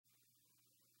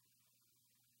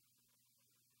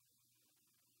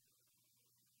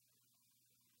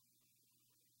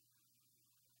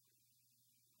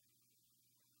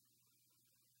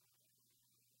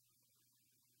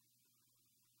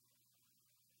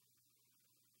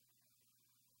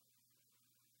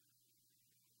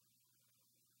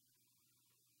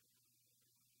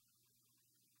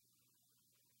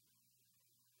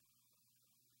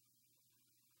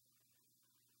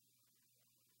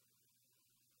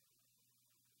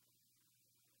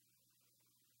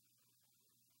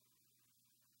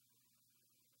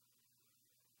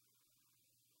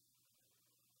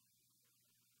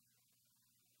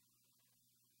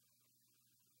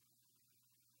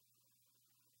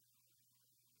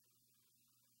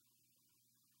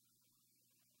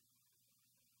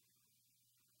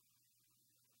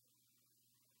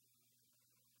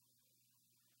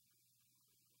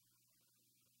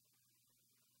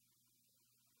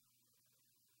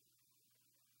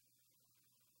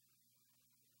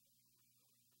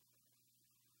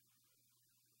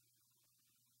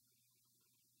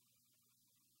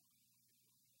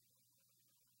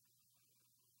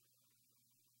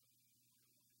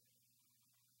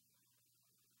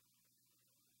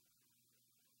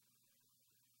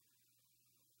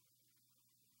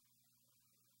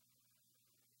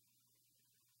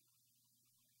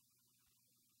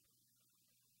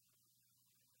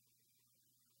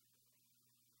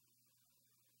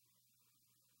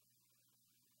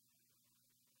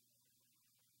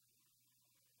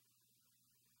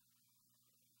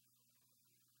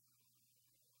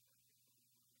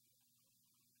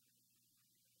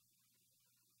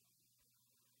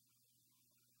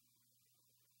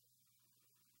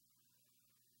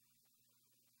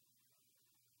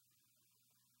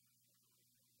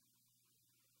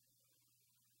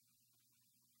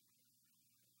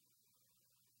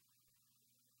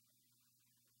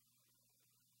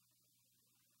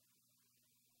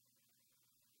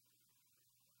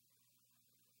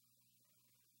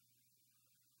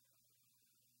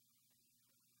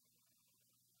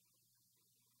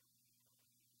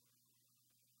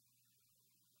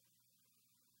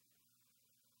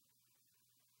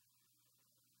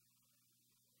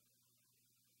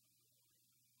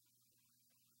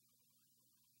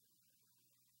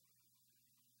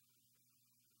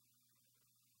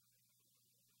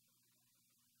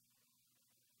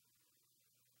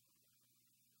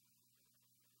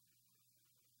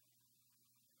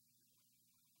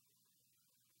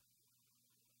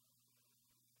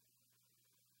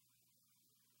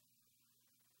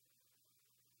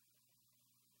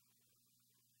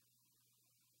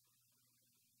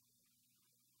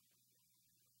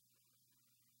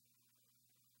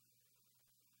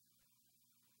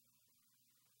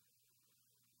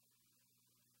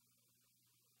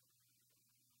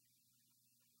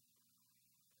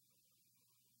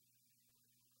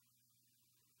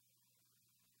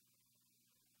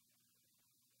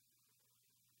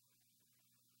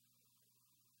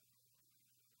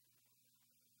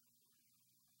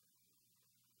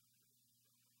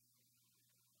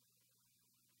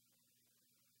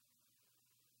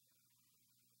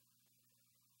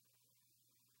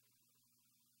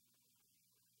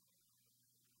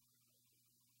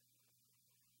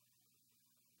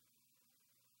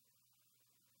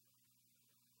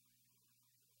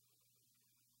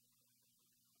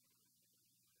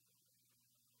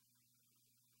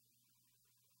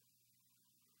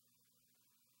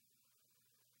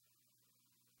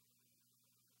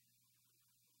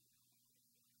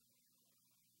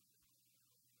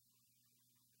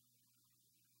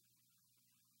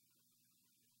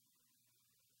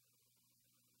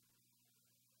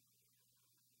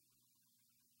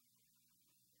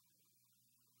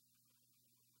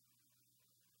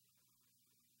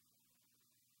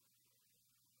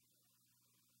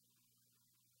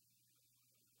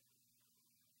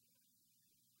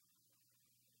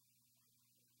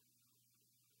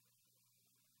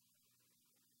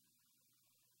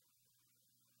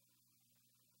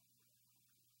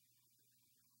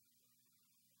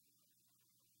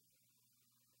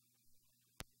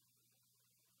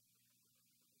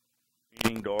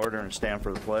meeting to order and stand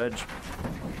for the pledge.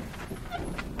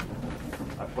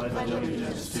 I pledge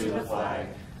allegiance to the flag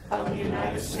of the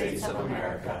United States of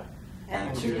America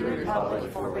and to the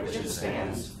republic for which it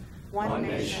stands, one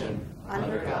nation,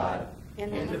 under God,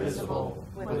 indivisible,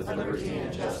 with liberty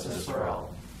and justice for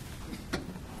all.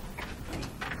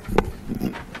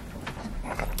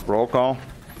 Roll call.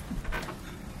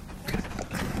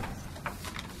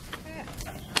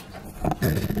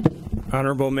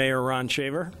 Honorable Mayor Ron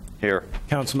Shaver. Here.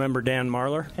 Councilmember Dan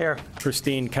Marlar. Here.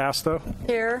 Christine Casto.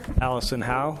 Here. Allison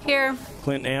Howe. Here.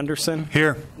 Clint Anderson.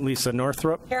 Here. Lisa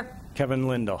Northrup. Here. Kevin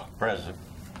Lindell. Present.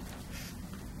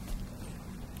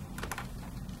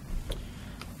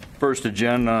 First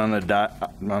agenda on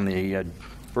the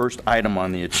first item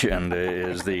on the agenda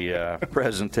is the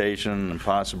presentation and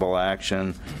possible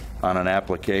action on an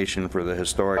application for the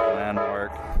historic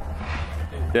landmark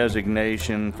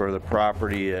designation for the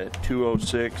property at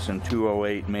 206 and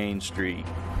 208 Main Street.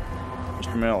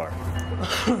 Mr. Miller.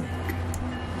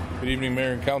 Good evening,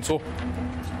 Mayor and Council.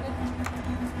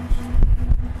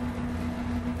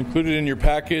 Included in your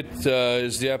packet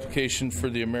is the application for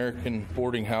the American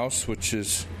Boarding House, which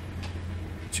is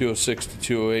 206 to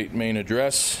 208 main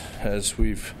address. As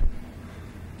we've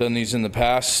done these in the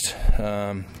past,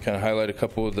 kind of highlight a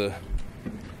couple of the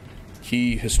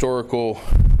key historical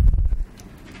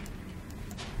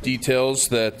details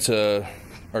that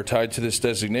are tied to this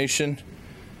designation.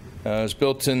 It was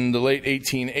built in the late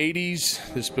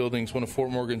 1880s. This building is one of Fort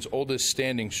Morgan's oldest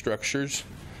standing structures,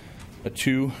 a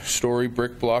two-story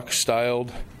brick block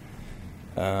styled,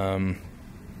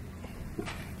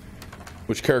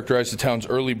 which characterized the town's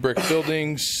early brick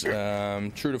buildings.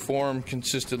 True to form,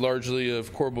 consisted largely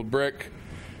of corbelled brick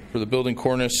for the building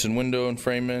cornice and window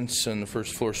enframements, and the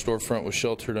first floor storefront was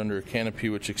sheltered under a canopy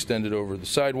which extended over the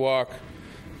sidewalk.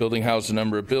 Building housed a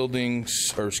number of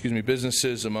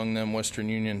businesses, among them Western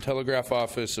Union Telegraph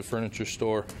Office, a furniture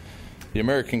store, the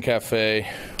American Cafe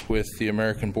with the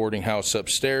American Boarding House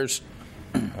upstairs,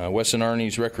 Wes and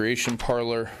Arnie's Recreation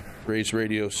Parlor, Ray's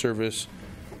Radio Service,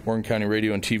 Morgan County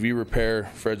Radio and TV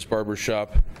Repair, Fred's Barber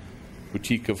Shop,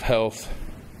 Boutique of Health,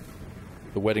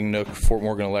 the Wedding Nook, Fort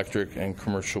Morgan Electric, and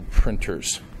Commercial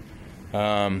Printers.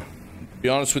 Be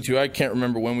honest with you, I can't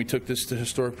remember when we took this to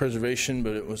historic preservation,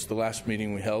 but it was the last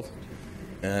meeting we held,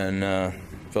 and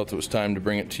felt it was time to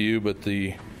bring it to you. But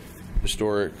the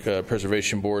Historic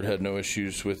Preservation Board had no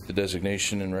issues with the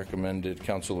designation and recommended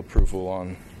council approval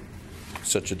on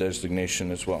such a designation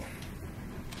as well.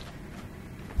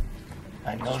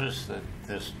 I noticed that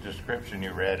this description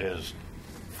you read is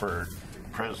for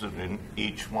present in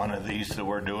each one of these that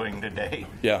we're doing today.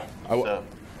 Yeah.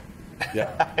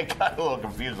 Yeah. I got a little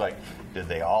confused, like, did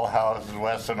they all house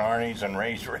Wes and Arnie's and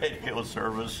Ray's Radio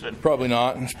Service? Probably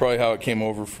not. It's probably how it came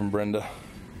over from Brenda.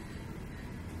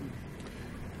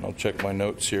 I'll check my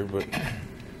notes here, but...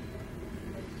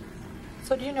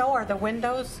 So do you know, are the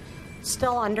windows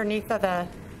still underneath of the,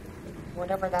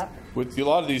 whatever that... With a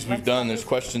lot of these we've done, there's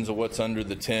questions of what's under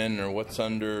the tin or what's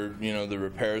under, the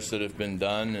repairs that have been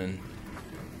done, and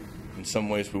in some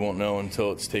ways we won't know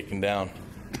until it's taken down.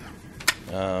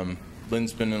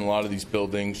 Lynn's been in a lot of these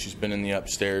buildings. She's been in the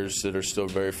upstairs that are still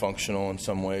very functional in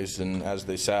some ways, and as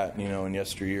they sat, in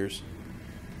yesteryears.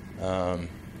 The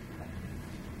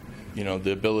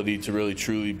ability to really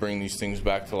truly bring these things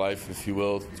back to life, if you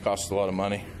will, it costs a lot of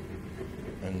money.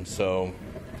 And so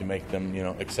to make them,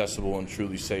 accessible and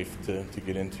truly safe to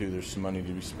get into, there's some money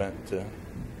to be spent to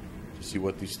see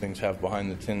what these things have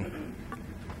behind the tin.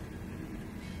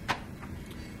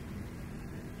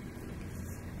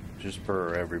 Just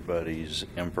for everybody's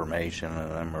information,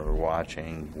 and I'm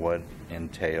watching, what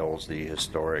entails the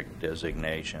historic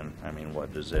designation? I mean,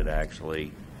 what does it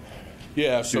actually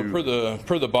Yeah, so per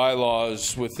the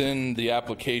bylaws, within the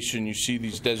application, you see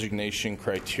these designation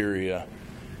criteria.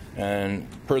 And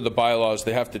per the bylaws,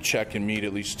 they have to check and meet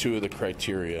at least two of the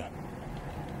criteria.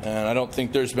 And I don't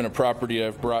think there's been a property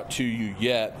I've brought to you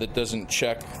yet that doesn't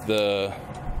check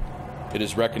it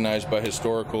is recognized by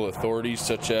historical authorities,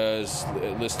 such as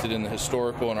listed in the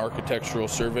Historical and Architectural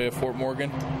Survey of Fort Morgan.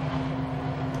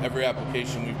 Every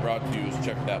application we've brought to you has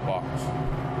checked that box.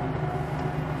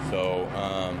 So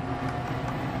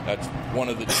that's one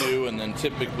of the two, and then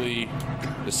typically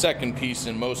the second piece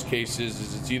in most cases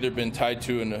is it's either been tied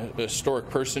to a historic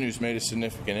person who's made a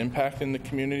significant impact in the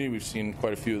community. We've seen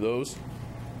quite a few of those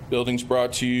buildings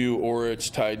brought to you, or it's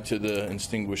tied to the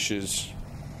distinguishes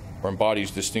or embodies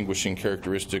distinguishing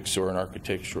characteristics or an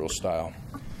architectural style.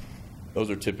 Those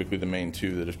are typically the main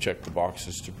two that have checked the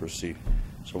boxes to proceed.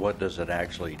 So what does it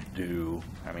actually do?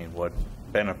 I mean, what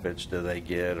benefits do they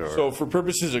get? Or So for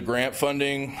purposes of grant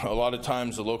funding, a lot of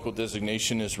times the local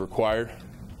designation is required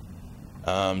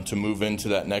to move into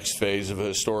that next phase of a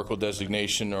historical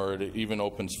designation, or it even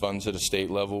opens funds at a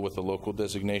state level with a local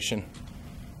designation.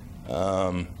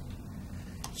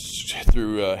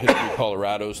 Through History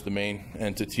Colorado's the main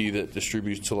entity that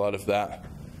distributes a lot of that.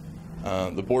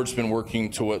 The board's been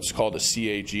working to what's called a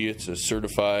CAG. It's a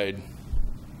certified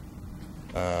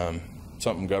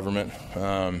something government.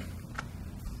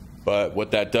 But what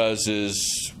that does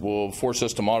is will force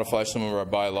us to modify some of our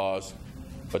bylaws,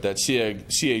 but that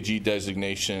CAG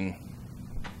designation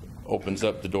opens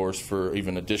up the doors for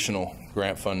even additional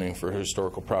grant funding for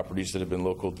historical properties that have been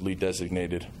locally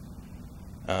designated.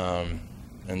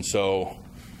 And so,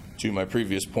 to my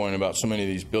previous point about so many of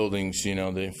these buildings, you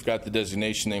know, they've got the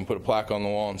designation, they can put a plaque on the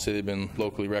wall and say they've been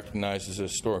locally recognized as a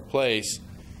historic place.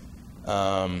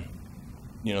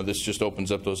 You know, this just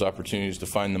opens up those opportunities to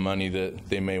find the money that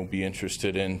they may be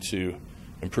interested in to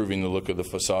improving the look of the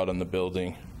facade on the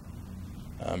building,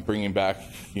 bringing back,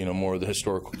 you know, more of the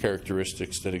historical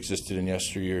characteristics that existed in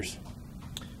yesteryears.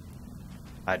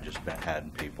 I just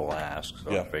had people ask,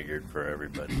 so Yeah. I figured for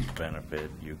everybody's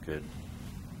benefit, you could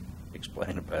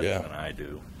explain it better Yeah. than I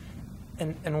do.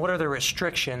 And what are the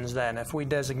restrictions then? If we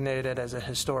designate it as a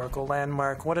historical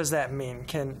landmark, what does that mean?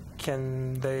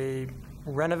 Can they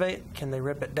renovate? Can they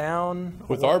rip it down?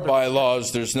 With our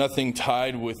bylaws, there's nothing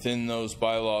tied within those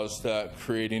bylaws that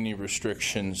create any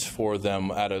restrictions for them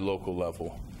at a local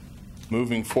level.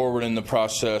 Moving forward in the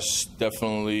process,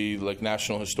 definitely like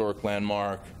National Historic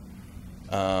Landmark,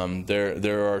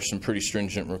 there are some pretty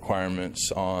stringent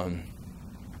requirements on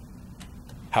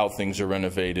how things are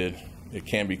renovated. It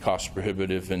can be cost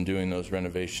prohibitive in doing those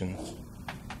renovations.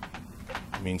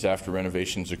 It means after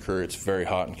renovations occur, it's very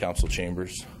hot in council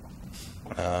chambers.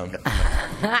 Yeah.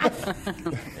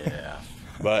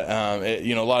 But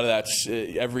you know, a lot of that's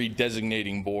every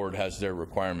designating board has their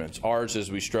requirements. Ours, as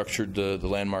we structured the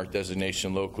landmark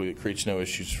designation locally, it creates no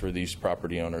issues for these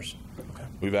property owners. Okay.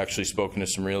 We've actually spoken to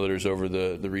some realtors over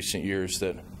the recent years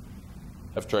that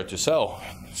have tried to sell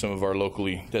some of our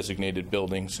locally designated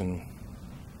buildings, and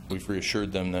we've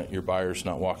reassured them that your buyer's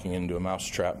not walking into a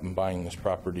mousetrap and buying this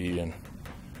property, and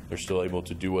they're still able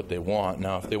to do what they want.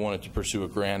 Now, if they wanted to pursue a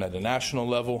grant at a national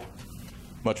level,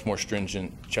 much more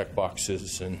stringent check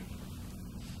boxes and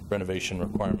renovation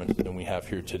requirements than we have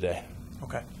here today.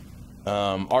 Okay.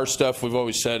 Our stuff, we've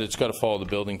always said it's got to follow the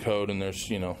building code, and there's,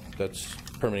 you know, that's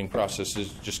permitting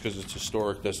processes. Just because it's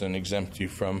historic doesn't exempt you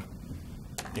from,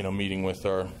 you know, meeting with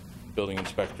our building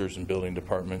inspectors and building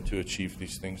department to achieve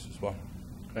these things as well.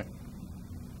 Okay.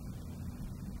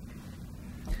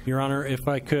 Your Honor, if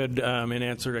I could, in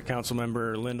answer to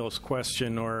Councilmember Lindell's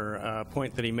question or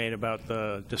point that he made about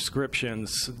the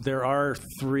descriptions, there are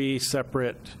 3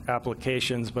 separate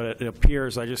applications, but it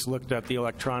appears, I just looked at the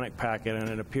electronic packet, and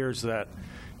it appears that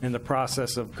in the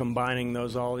process of combining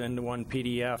those all into one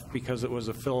PDF, because it was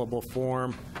a fillable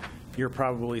form, you're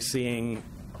probably seeing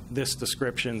this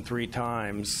description 3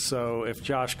 times. So if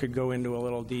Josh could go into a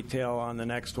little detail on the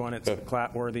next one, it's the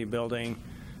Clatworthy building.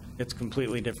 It's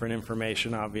completely different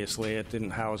information, obviously. It didn't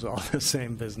house all the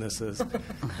same businesses.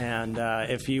 And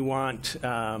if you want,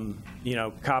 you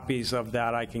know, copies of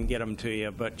that, I can get them to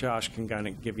you. But Josh can kind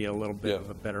of give you a little bit of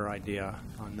a better idea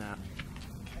on that.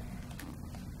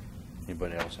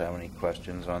 Anybody else have any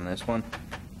questions on this one?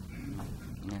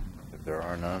 If there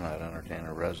are none, I'd entertain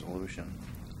a resolution.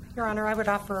 Your Honor, I would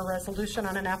offer a resolution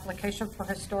on an application for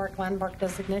historic landmark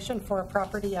designation for a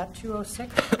property at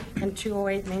 206 and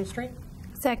 208 Main Street.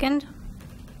 Second.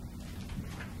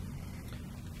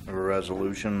 A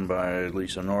resolution by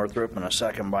Lisa Northrup and a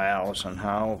second by Allison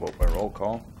Howe. Vote by roll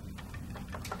call.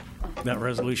 That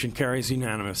resolution carries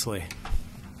unanimously.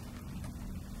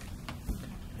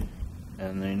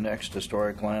 And the next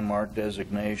historic landmark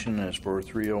designation is for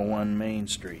 301 Main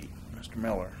Street. Mr.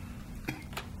 Miller.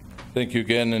 Thank you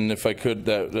again, and if I could,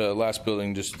 that last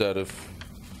building, just out of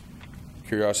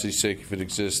curiosity's sake, if it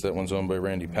exists, that one's owned by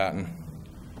Randy Patton.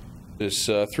 This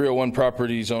 301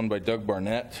 property is owned by Doug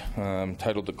Barnett,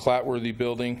 titled the Clatworthy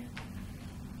Building.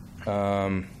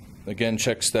 Again,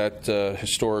 checks that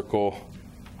historical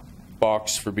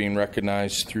box for being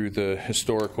recognized through the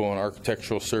Historical and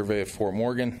Architectural Survey of Fort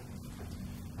Morgan.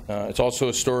 It's also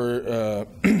associated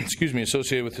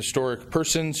with historic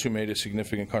persons who made a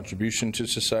significant contribution to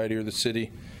society or the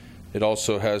city. It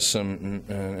also has some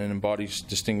and embodies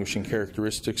distinguishing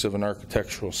characteristics of an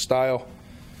architectural style.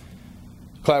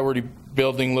 Clatworthy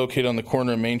building, located on the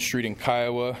corner of Main Street in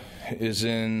Kiowa, is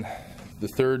in the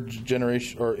third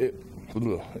generation, or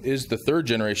is the third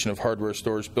generation of hardware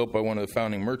stores built by one of the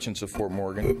founding merchants of Fort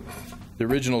Morgan. The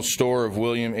original store of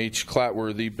William H.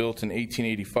 Clatworthy, built in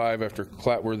 1885 after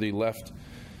Clatworthy left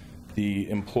the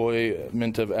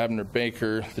employment of Abner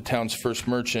Baker, the town's first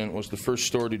merchant, was the first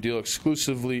store to deal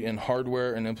exclusively in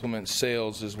hardware and implement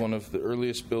sales, as one of the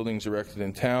earliest buildings erected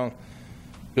in town.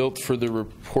 Built for the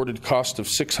reported cost of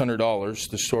 $600,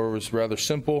 the store was rather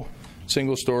simple.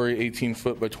 Single story, 18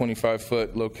 foot by 25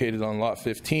 foot, located on lot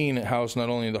 15. It housed not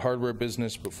only the hardware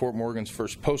business, but Fort Morgan's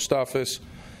first post office.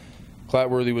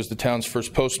 Clatworthy was the town's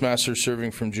first postmaster,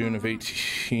 serving from June of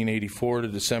 1884 to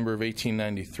December of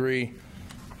 1893.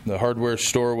 The hardware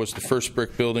store was the first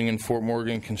brick building in Fort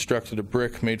Morgan, constructed of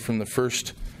brick made from the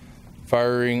first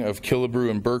firing of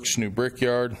Killebrew and Burke's new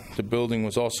brickyard. The building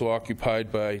was also occupied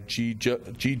by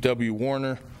G.W.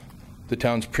 Warner, the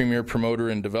town's premier promoter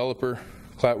and developer.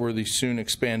 Clatworthy soon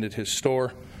expanded his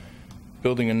store,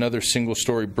 building another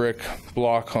single-story brick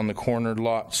block on the corner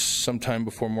lots sometime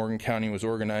before Morgan County was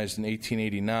organized in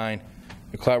 1889.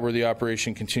 The Clatworthy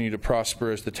operation continued to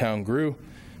prosper as the town grew,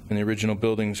 and the original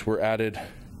buildings were added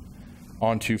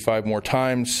onto 5 more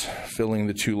times, filling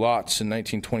the 2 lots. In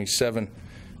 1927,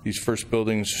 these first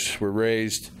buildings were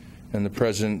raised, and the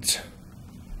present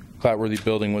Clatworthy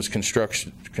building was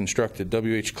constructed.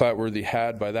 W.H. Clatworthy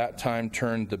had, by that time,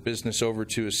 turned the business over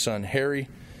to his son, Harry,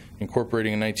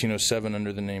 incorporating in 1907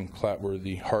 under the name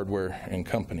Clatworthy Hardware and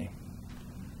Company.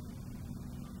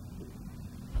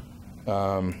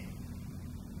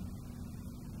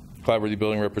 Clatworthy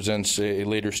building represents a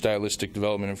later stylistic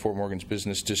development in Fort Morgan's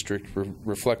business district,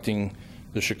 reflecting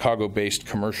the Chicago-based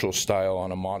commercial style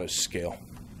on a modest scale.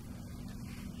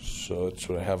 So that's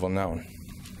what I have on that one.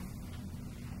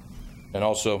 And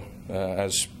also,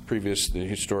 as previous, the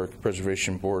Historic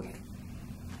Preservation Board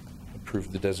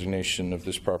approved the designation of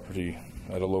this property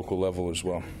at a local level as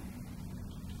well.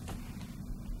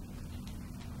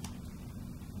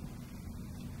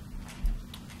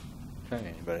 Okay,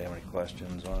 anybody have any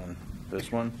questions on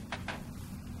this one?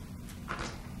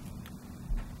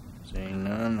 Seeing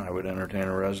none, I would entertain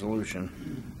a resolution.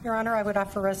 Your Honor, I would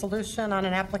offer a resolution on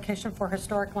an application for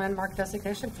historic landmark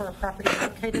designation for a property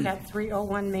located at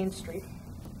 301 Main Street.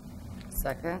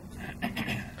 Second. I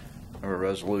have a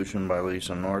resolution by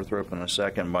Lisa Northrup and a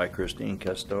second by Christine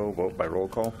Casteau. Vote by roll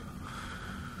call.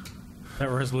 That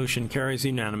resolution carries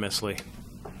unanimously.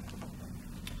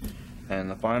 And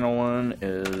the final one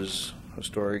is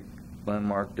historic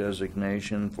landmark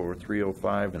designation for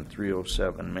 305 and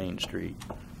 307 Main Street.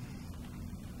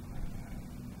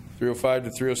 305 to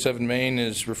 307 Main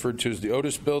is referred to as the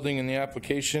Otis Building in the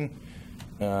application.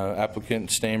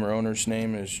 Applicant's name or owner's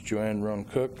name is Joanne Roan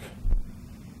Cook.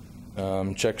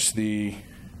 Checks the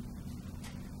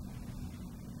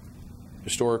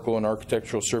Historical and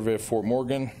Architectural Survey of Fort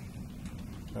Morgan.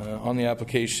 On the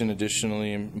application,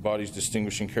 additionally, embodies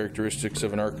distinguishing characteristics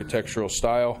of an architectural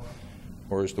style,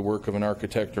 or is the work of an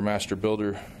architect or master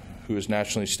builder who is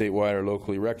nationally, statewide, or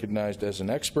locally recognized as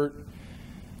an expert.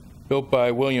 Built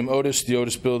by William Otis, the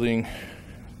Otis Building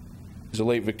is a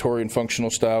late Victorian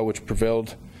functional style which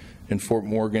prevailed in Fort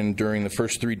Morgan during the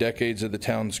first 3 decades of the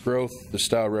town's growth. The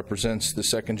style represents the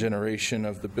second generation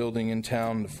of the building in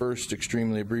town. The first,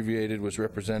 extremely abbreviated, was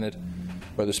represented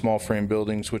by the small frame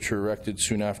buildings which were erected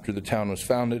soon after the town was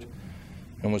founded,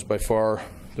 and was by far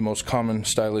the most common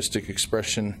stylistic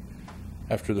expression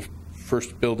after the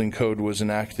first building code was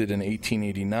enacted in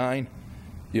 1889.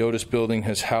 The Otis Building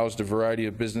has housed a variety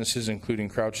of businesses, including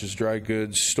Crouch's Dry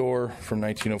Goods Store from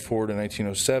 1904 to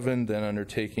 1907, then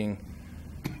undertaking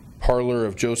Parlor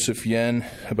of Joseph Yen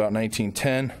about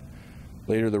 1910.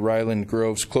 Later, the Ryland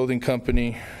Groves Clothing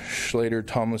Company, Schlater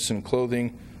Tomlinson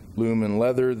Clothing, Loom and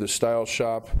Leather, the Style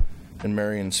Shop, and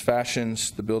Marion's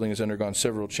Fashions. The building has undergone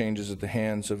several changes at the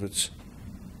hands of its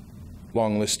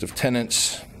long list of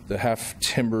tenants. The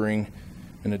half-timbering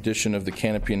and addition of the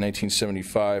canopy in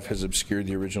 1975 has obscured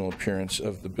the original appearance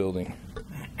of the building.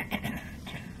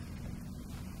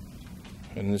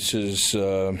 And this is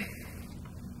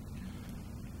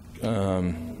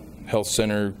Health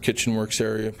Center Kitchen Works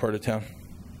area, part of town.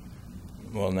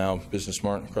 Well, now Business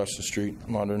Mart across the street,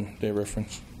 modern day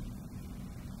reference.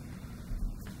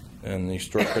 And the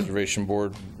Historic Preservation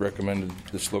Board recommended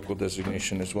this local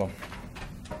designation as well.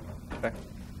 Okay.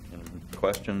 Any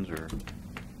questions or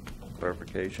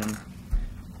clarification?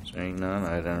 Seeing none,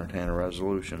 I'd entertain a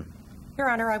resolution. Your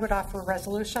Honor, I would offer a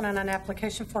resolution on an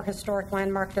application for historic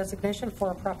landmark designation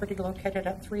for a property located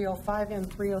at 305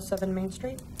 and 307 Main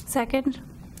Street. Second.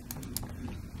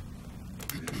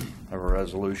 I have a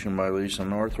resolution by Lisa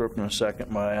Northrup and a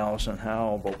second by Allison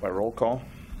Howell. Vote by roll call.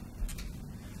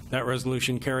 That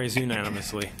resolution carries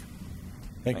unanimously.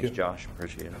 Thank you. Thanks, Josh.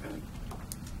 Appreciate it.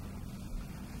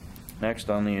 Next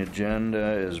on the agenda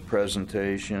is a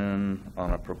presentation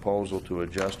on a proposal to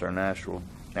adjust our natural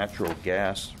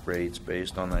gas rates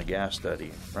based on the gas study.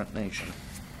 Front Nation.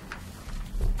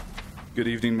 Good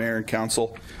evening, Mayor and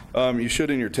Council. You should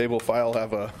in your table file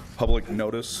have a public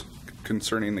notice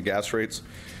concerning the gas rates.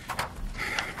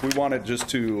 We wanted just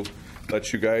to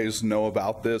let you guys know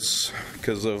about this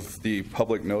because of the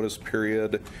public notice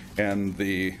period and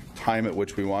the time at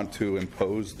which we want to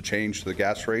impose the change to the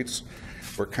gas rates.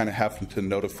 We're kind of having to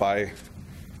notify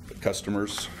the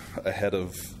customers ahead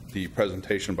of the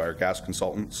presentation by our gas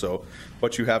consultant. So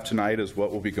what you have tonight is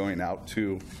what will be going out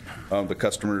to the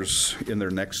customers in their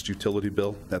next utility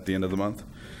bill at the end of the month.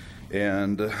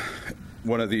 And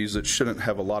one of these that shouldn't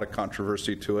have a lot of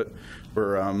controversy to it,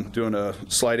 we're doing a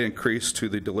slight increase to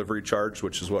the delivery charge,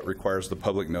 which is what requires the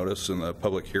public notice and the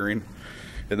public hearing.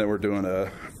 And then we're doing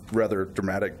a rather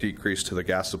dramatic decrease to the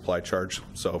gas supply charge.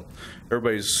 So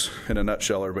everybody's, in a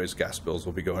nutshell, everybody's gas bills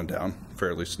will be going down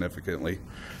fairly significantly.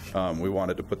 We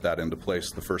wanted to put that into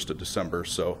place the 1st of December,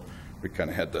 so we kind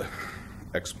of had to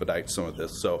expedite some of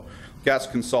this. So gas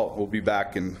consultant will be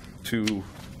back in two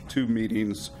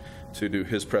meetings to do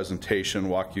his presentation,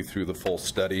 walk you through the full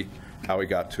study, how he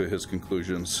got to his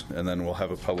conclusions, and then we'll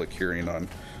have a public hearing on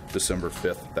December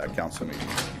 5th at that council meeting.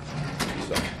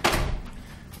 So,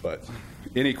 but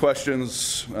any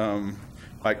questions,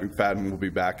 Mike McFadden will be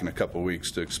back in a couple of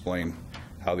weeks to explain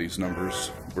how these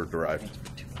numbers were derived.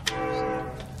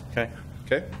 Okay.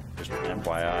 Okay? Just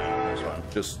FYI on this one.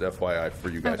 Just FYI for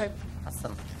you guys. Okay,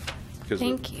 awesome. 'Cause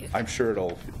Thank you. I'm sure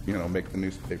it'll, make the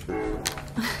newspapers.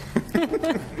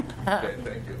 Okay,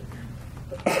 thank you.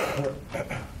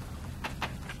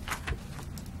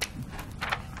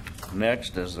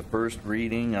 Next is the first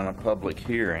reading on a public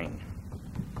hearing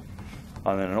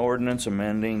on an ordinance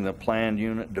amending the planned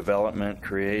unit development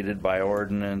created by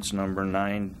ordinance number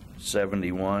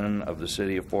 971 of the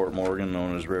City of Fort Morgan,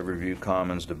 known as Riverview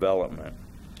Commons Development.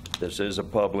 This is a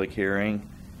public hearing.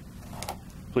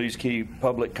 Please keep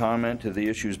public comment to the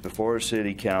issues before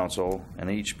City Council, and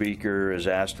each speaker is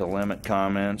asked to limit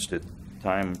comments to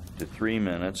 3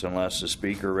 minutes unless the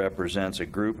speaker represents a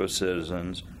group of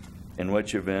citizens, in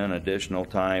which event additional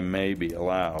time may be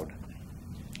allowed.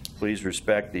 Please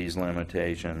respect these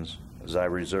limitations, as I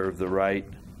reserve the right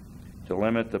to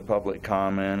limit the public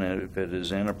comment if it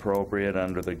is inappropriate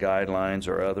under the guidelines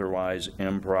or otherwise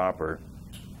improper.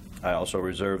 I also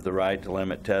reserve the right to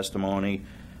limit testimony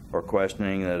or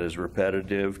questioning that is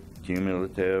repetitive,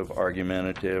 cumulative,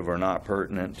 argumentative, or not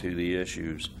pertinent to the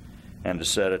issues, and to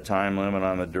set a time limit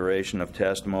on the duration of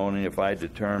testimony if I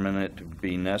determine it to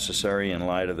be necessary in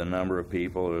light of the number of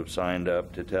people who have signed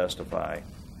up to testify.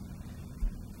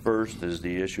 First is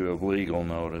the issue of legal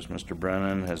notice. Mr.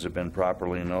 Brennan, has it been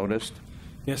properly noticed?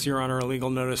 Yes, Your Honor. A legal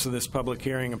notice of this public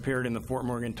hearing appeared in the Fort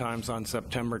Morgan Times on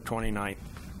September 29th.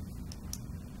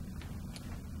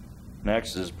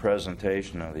 Next is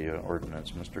presentation of the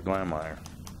ordinance. Mr. Glanmeyer.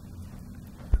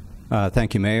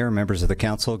 Thank you, Mayor, members of the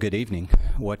council. Good evening.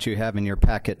 What you have in your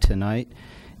packet tonight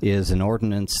is an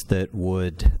ordinance that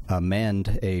would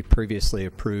amend a previously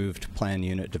approved plan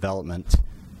unit development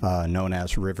known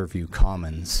as Riverview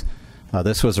Commons.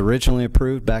 This was originally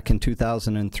approved back in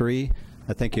 2003.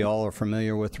 I think you all are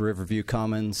familiar with Riverview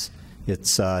Commons.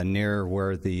 It's near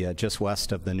where just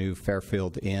west of the new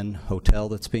Fairfield Inn Hotel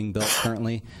that's being built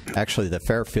currently. Actually, the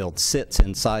Fairfield sits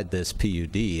inside this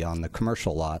PUD on the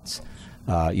commercial lots.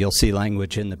 You'll see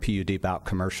language in the PUD about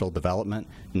commercial development,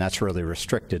 and that's really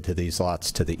restricted to these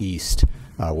lots to the east,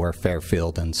 where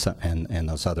Fairfield and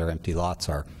those other empty lots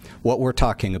are. What we're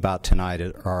talking about tonight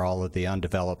are all of the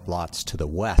undeveloped lots to the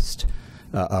west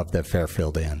of the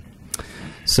Fairfield Inn.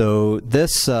 So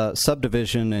this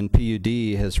subdivision in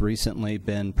PUD has recently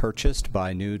been purchased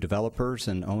by new developers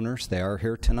and owners. They are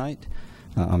here tonight.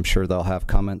 I'm sure they'll have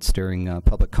comments during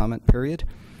public comment period.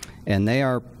 And they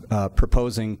are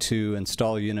proposing to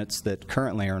install units that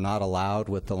currently are not allowed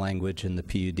with the language in the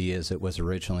PUD as it was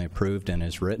originally approved and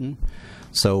is written.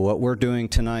 So what we're doing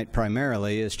tonight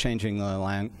primarily is changing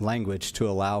the language to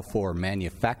allow for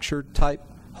manufactured type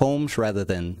homes rather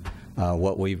than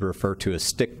what we refer to as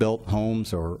stick-built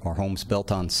homes or homes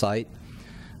built on site.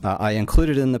 I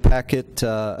included in the packet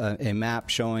a map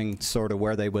showing sort of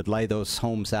where they would lay those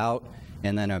homes out,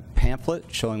 and then a pamphlet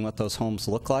showing what those homes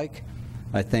look like.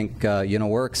 I think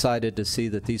we're excited to see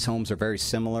that these homes are very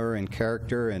similar in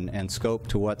character and scope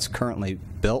to what's currently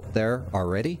built there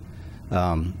already.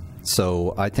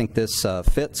 So I think this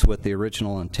fits with the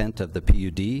original intent of the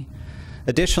PUD.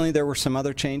 Additionally, there were some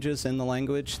other changes in the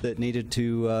language that needed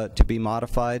to be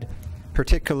modified,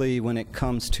 particularly when it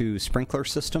comes to sprinkler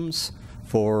systems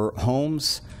For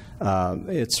homes,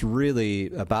 it's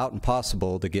really about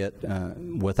impossible to get,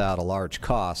 without a large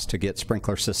cost, to get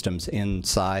sprinkler systems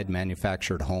inside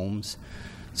manufactured homes.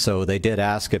 So they did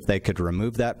ask if they could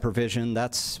remove that provision.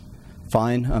 That's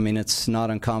fine. I mean, it's not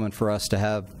uncommon for us to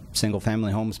have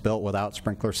single-family homes built without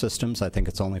sprinkler systems. I think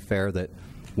it's only fair that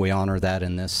we honor that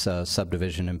in this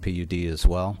subdivision and PUD as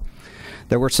well.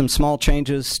 There were some small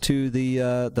changes to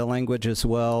the language as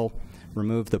well.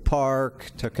 Removed the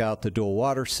park, took out the dual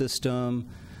water system.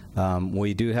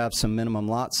 We do have some minimum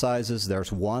lot sizes.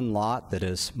 There's one lot that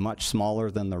is much smaller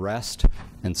than the rest,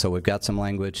 and so we've got some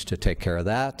language to take care of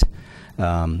that.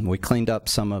 We cleaned up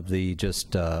some of the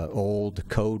just old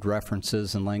code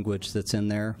references and language that's in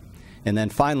there. And then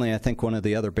finally, I think one of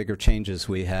the other bigger changes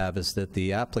we have is that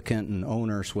the applicant and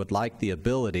owners would like the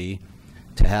ability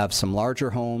to have some larger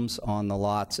homes on the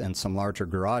lots and some larger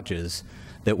garages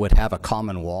that would have a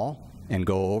common wall and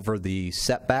go over the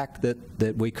setback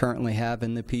that we currently have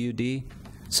in the PUD.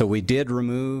 So we did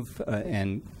remove,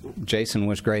 and Jason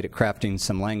was great at crafting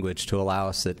some language to allow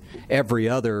us that every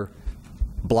other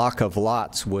block of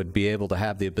lots would be able to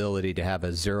have the ability to have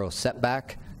a zero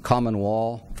setback, common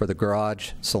wall for the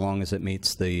garage, so long as it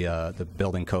meets the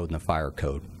building code and the fire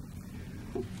code.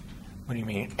 What do you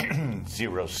mean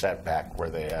zero setback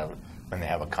when they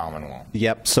have a common wall?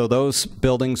 Yep, so those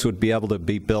buildings would be able to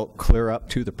be built clear up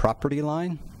to the property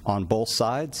line on both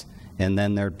sides, and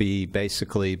then there'd be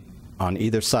basically on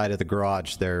either side of the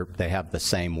garage they have the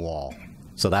same wall.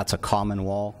 So that's a common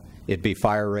wall. It'd be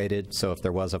fire rated, so if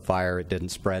there was a fire, it didn't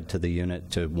spread to the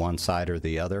unit to one side or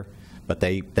the other. But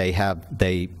they have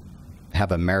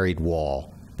a married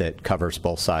wall that covers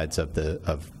both sides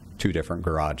of two different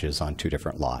garages on two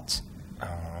different lots.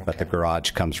 Okay. But the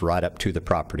garage comes right up to the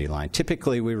property line.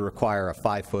 Typically, we require a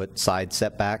 5-foot side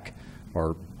setback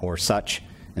or such,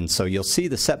 and so you'll see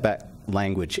the setback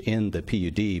language in the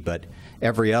PUD, but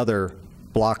every other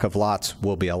block of lots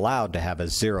will be allowed to have a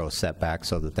zero setback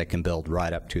so that they can build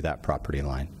right up to that property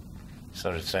line.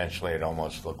 So essentially, it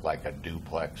almost looked like a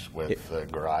duplex with the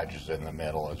garages in the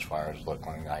middle, as far as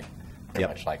looking like pretty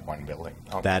much like one building.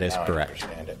 Okay, That is now correct. I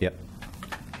understand it. Yep.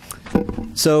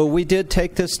 So we did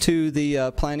take this to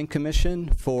the Planning Commission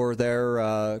for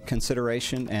their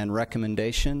consideration and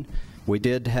recommendation. We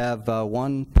did have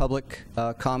one public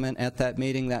comment at that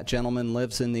meeting. That gentleman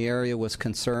lives in the area, was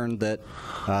concerned that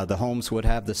the homes would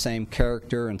have the same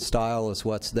character and style as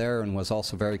what's there, and was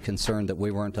also very concerned that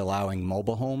we weren't allowing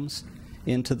mobile homes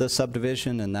into the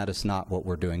subdivision, and that is not what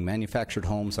we're doing. Manufactured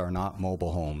homes are not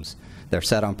mobile homes. They're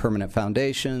set on permanent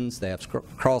foundations, they have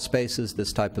crawl spaces,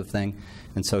 this type of thing,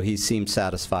 and so he seemed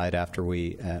satisfied after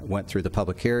we went through the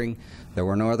public hearing. There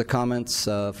were no other comments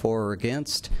for or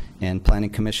against, and Planning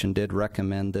Commission did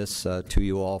recommend this to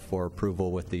you all for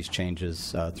approval with these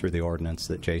changes through the ordinance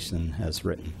that Jason has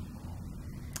written.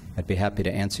 I'd be happy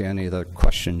to answer any other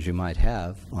questions you might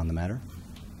have on the matter.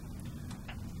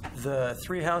 The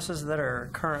 3 houses that are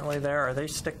currently there, are they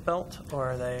stick-built,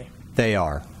 or are they? They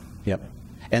are, yep.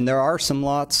 And there are some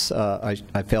lots, I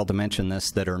failed to mention this,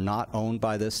 that are not owned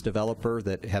by this developer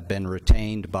that have been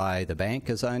retained by the bank,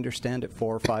 as I understand it,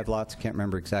 4 or 5 lots, I can't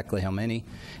remember exactly how many.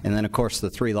 And then, of course, the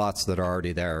 3 lots that are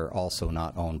already there are also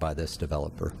not owned by this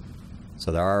developer.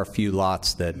 So there are a few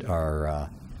lots that are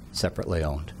separately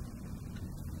owned.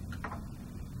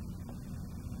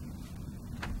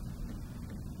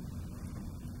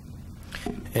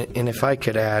 And if I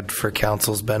could add for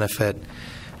council's benefit,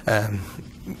 and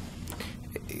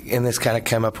this kind of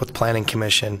came up with Planning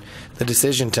Commission, the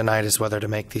decision tonight is whether to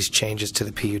make these changes to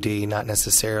the PUD, not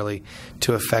necessarily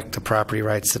to affect the property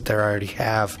rights that they already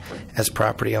have as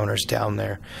property owners down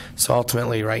there. So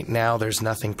ultimately, right now, there's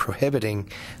nothing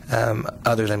prohibiting,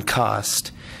 other than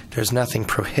cost, there's nothing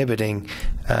prohibiting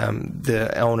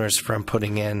the owners from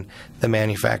putting in the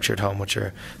manufactured home, which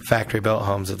are factory-built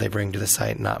homes that they bring to the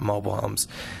site, not mobile homes.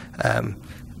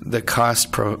 The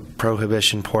cost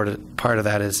prohibition part of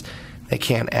that is they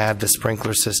can't add the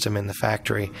sprinkler system in the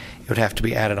factory. It would have to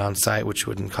be added on site, which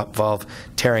would involve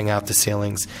tearing out the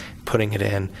ceilings, putting it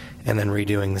in, and then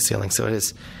redoing the ceiling. So it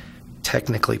is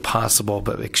technically possible,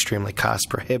 but extremely cost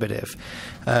prohibitive.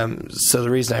 So the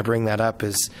reason I bring that up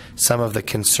is some of the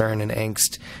concern and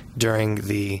angst during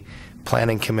the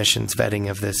Planning Commission's vetting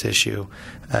of this issue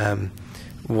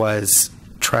was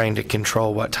trying to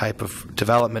control what type of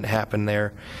development happened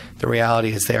there. The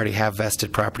reality is they already have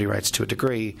vested property rights to a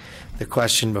degree. The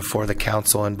question before the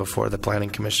council and before the Planning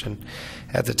Commission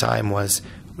at the time was,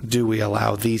 do we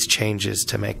allow these changes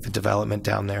to make the development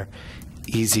down there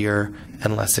easier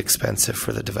and less expensive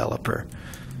for the developer?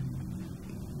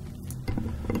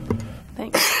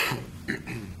 Thanks.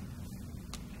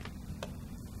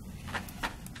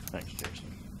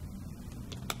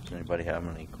 Anybody have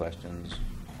any questions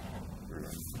for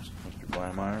Mr.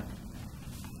 Blymeyer?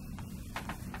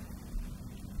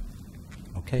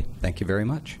 Okay, thank you very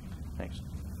much. Thanks.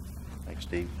 Thanks,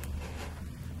 Steve.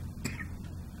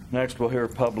 Next, we'll hear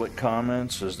public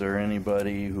comments. Is there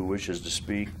anybody who wishes to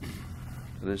speak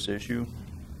to this issue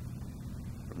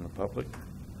from the public?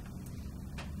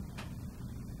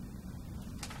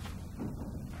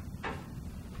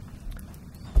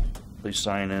 Please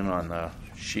sign in on the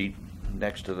sheet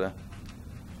next to the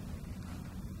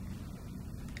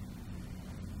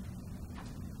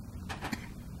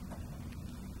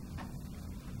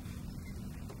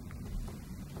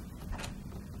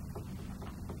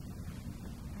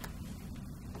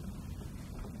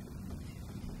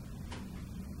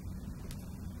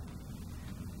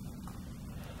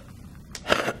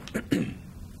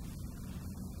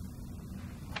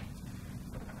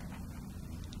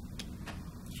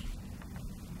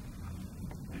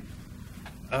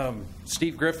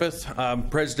Steve Griffith, I'm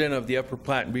president of the Upper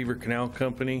Platte and Beaver Canal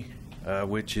Company,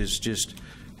 which is just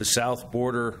the south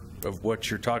border of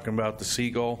what you're talking about, the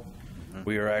Seagull.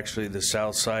 We are actually the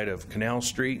south side of Canal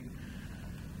Street.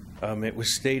 It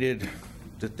was stated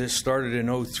that this started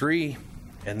in '03,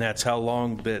 and that's how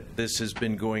long that this has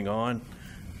been going on.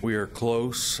 We are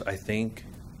close, I think,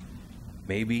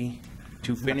 maybe,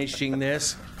 to finishing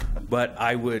this, but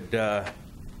I would...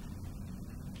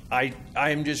 I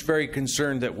am just very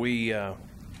concerned that we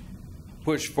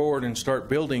push forward and start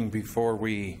building before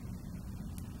we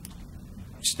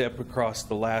step across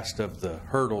the last of the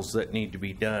hurdles that need to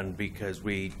be done, because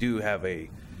we do have a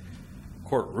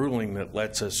court ruling that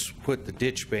lets us put the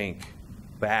ditch bank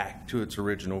back to its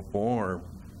original form,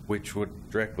 which would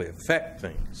directly affect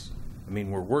things. I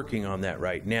mean, we're working on that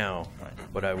right now,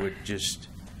 but I would just,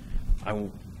 I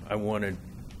wanted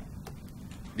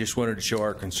to show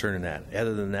our concern in that.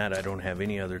 Other than that, I don't have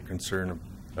any other concern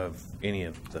of any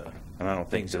of the And I don't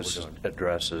think things that this we're doing.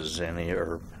 addresses any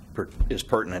or is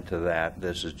pertinent to that.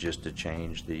 This is just to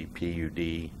change the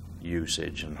PUD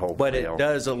usage and hopefully. But it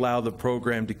does allow the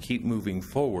program to keep moving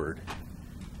forward.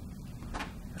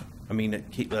 I mean,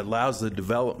 it allows the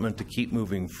development to keep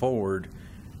moving forward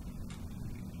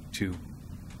to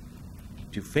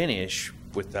finish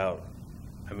without,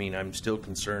 I mean, I'm still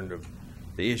concerned of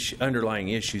the underlying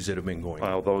issues that have been going on.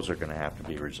 Well, those are going to have to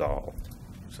be resolved.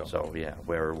 So yeah,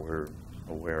 we're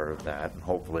aware of that, and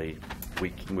hopefully we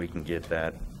can get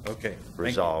that Okay.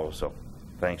 resolved. So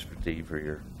thanks, Steve, for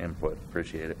your input.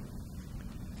 Appreciate it.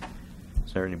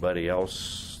 Is there anybody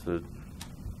else that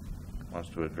wants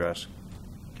to address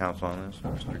council on this?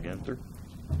 Mr. Ginther?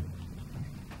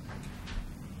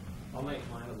 I'll make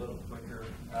mine a little quicker.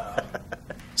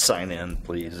 Sign in,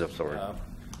 please, of sorts.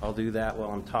 I'll do that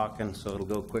while I'm talking, so it'll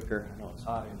go quicker. I know it's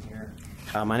hot in here.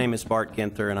 My name is Bart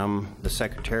Ginther, and I'm the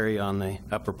secretary on the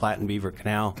Upper Platte and Beaver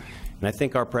Canal. And I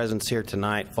think our presence here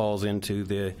tonight falls into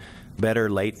the better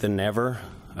late than never.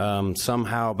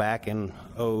 Somehow back in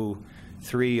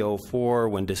 '03, '04,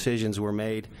 when decisions were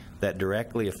made that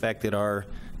directly affected our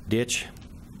ditch,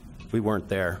 we weren't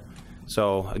there.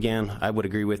 So again, I would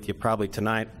agree with you probably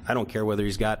tonight. I don't care whether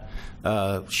he's got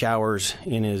showers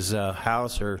in his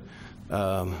house or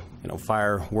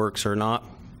fireworks or not.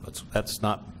 That's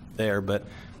not there, but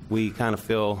we kind of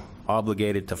feel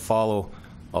obligated to follow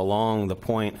along the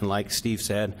point. And like Steve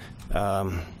said,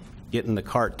 getting the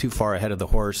cart too far ahead of the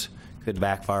horse could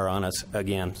backfire on us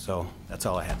again. So that's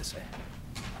all I had to say.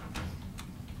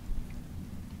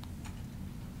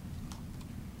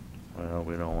 Well,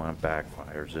 we don't want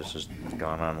backfires. This has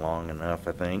gone on long enough,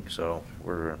 I think, so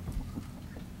we're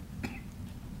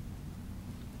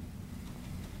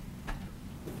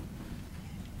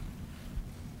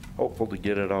hopeful to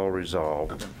get it all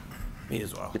resolved. Me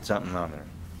as well. Get something on there.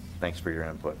 Thanks for your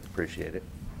input. Appreciate it.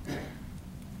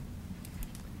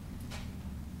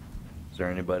 Is there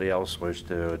anybody else wish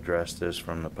to address this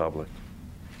from the public?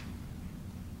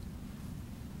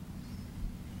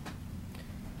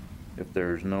 If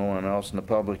there's no one else in the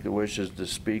public that wishes to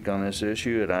speak on this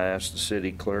issue, I ask the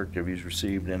city clerk, have you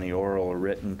received any oral or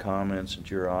written comments at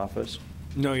your office?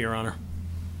 No, Your Honor.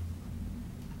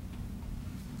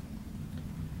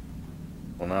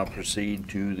 We'll now proceed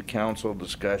to the council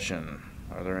discussion.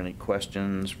 Are there any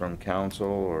questions from council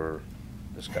or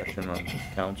discussion on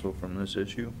council from this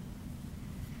issue?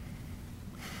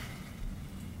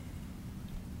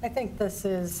 I think this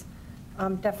is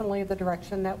definitely the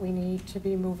direction that we need to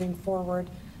be moving forward.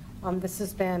 This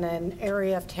has been an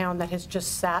area of town that has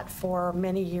just sat for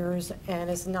many years and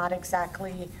is not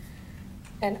exactly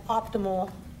an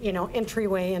optimal,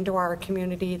 entryway into our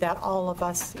community that all of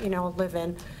us, live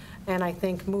in. And I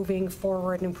think moving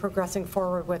forward and progressing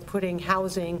forward with putting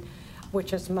housing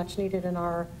which is much needed in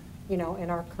our, in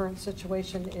our current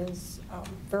situation, is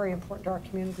very important to our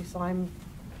community. So I'm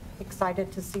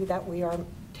excited to see that we are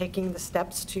taking the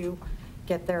steps to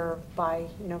get there by,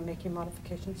 making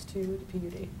modifications to the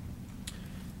PUD.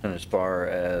 And as far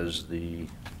as the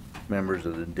members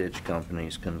of the ditch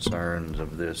company's concerns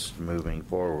of this moving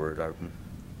forward,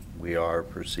 we are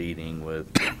proceeding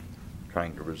with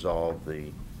trying to resolve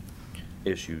the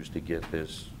issues to get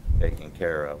this taken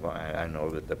care of. I know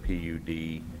that the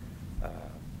PUD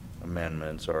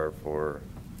amendments are for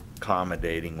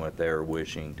accommodating what they're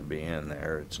wishing to be in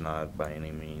there. It's not by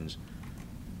any means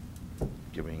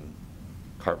giving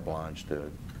carte blanche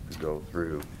to go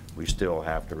through. We still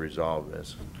have to resolve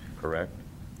this, correct?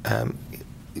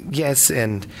 Yes,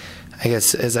 and I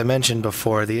guess as I mentioned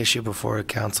before, the issue before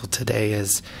council today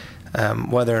is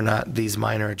whether or not these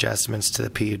minor adjustments to the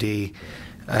PUD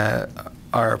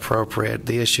are appropriate.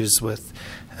 The issues with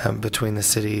between the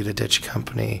city, the ditch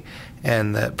company,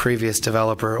 and the previous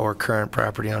developer or current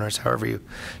property owners, however you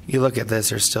look at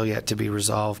this, are still yet to be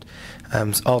resolved.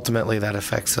 Ultimately, that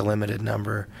affects a limited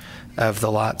number of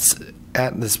the lots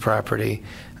at this property.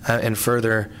 And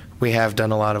further, we have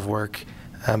done a lot of work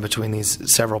between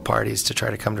these several parties to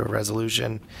try to come to a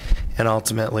resolution. And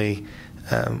ultimately,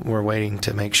 we're waiting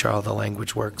to make sure all the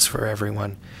language works for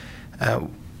everyone.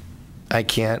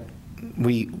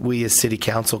 We as city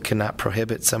council cannot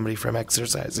prohibit somebody from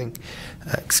exercising,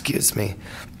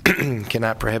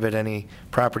 cannot prohibit any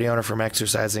property owner from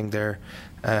exercising their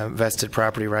vested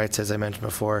property rights. As I mentioned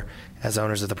before, as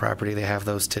owners of the property, they have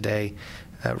those today,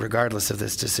 regardless of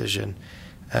this decision,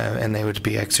 and they would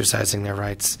be exercising their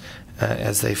rights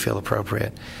as they feel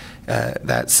appropriate.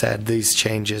 That said, these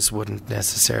changes wouldn't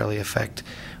necessarily affect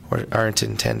or aren't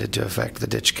intended to affect the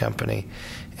ditch company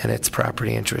and its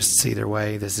property interests either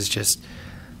way. This is just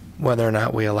whether or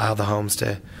not we allow the homes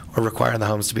to, or require the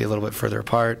homes to be a little bit further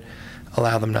apart,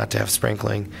 allow them not to have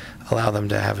sprinkling, allow them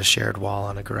to have a shared wall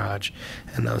on a garage,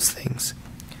 and those things.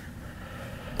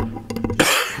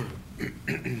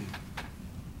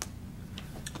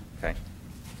 Okay.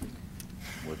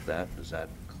 With that, does that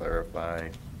clarify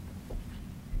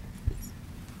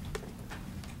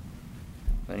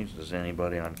things? Does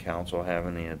anybody on council have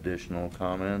any additional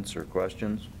comments or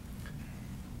questions?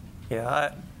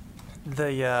 Yeah,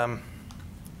 the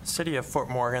city of Fort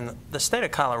Morgan, the state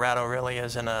of Colorado really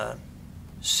is in a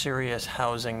serious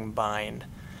housing bind.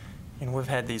 And we've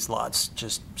had these lots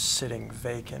just sitting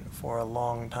vacant for a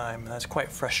long time. That's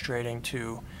quite frustrating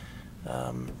to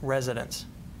residents.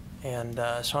 And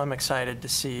so I'm excited to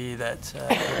see that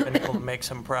we've been able to make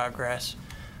some progress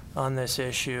on this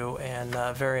issue, and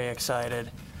very excited,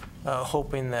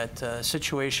 hoping that the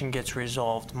situation gets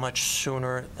resolved much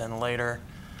sooner than later.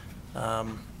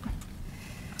 And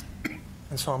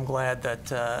so I'm glad that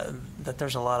that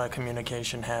there's a lot of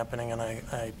communication happening, and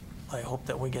I hope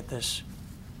that we get this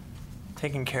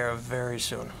taken care of very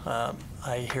soon.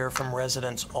 I hear from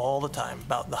residents all the time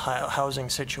about the housing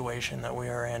situation that we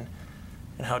are in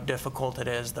and how difficult it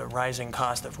is, the rising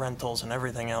cost of rentals and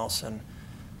everything else. And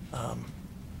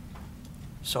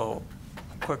so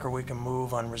the quicker we can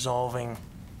move on resolving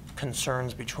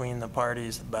concerns between the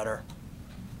parties, the better.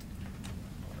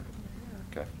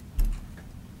 Okay.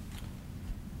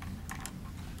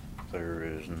 There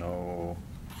is no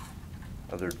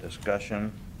other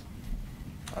discussion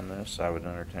on this. I would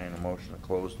entertain a motion to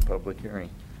close the public hearing.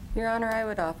 Your Honor, I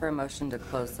would offer a motion to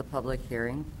close the public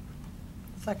hearing.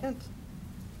 Second.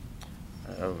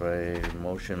 I have a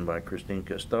motion by Christine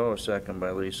Costeau, a second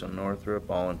by Lisa Northrup.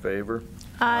 All in favor?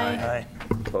 Aye. Aye.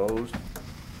 Opposed?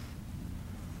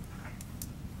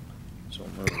 So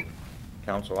moved.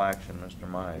 Council action, Mr.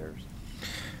 Myers.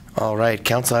 All right,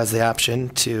 council has the option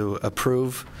to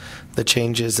approve the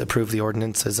changes, approve the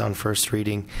ordinances on first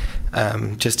reading.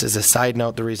 Just as a side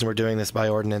note, the reason we're doing this by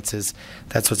ordinance is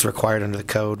that's what's required under the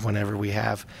code whenever we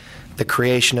have the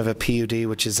creation of a PUD,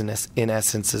 which is in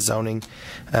essence a zoning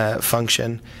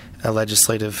function, a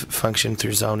legislative function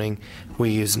through zoning. We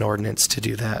use an ordinance to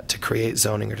do that, to create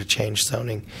zoning or to change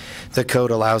zoning. The code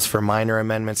allows for minor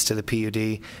amendments to the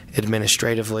PUD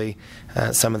administratively.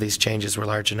 Some of these changes were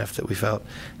large enough that we felt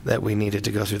that we needed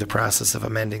to go through the process of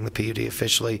amending the PUD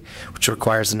officially, which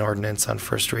requires an ordinance on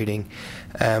first reading.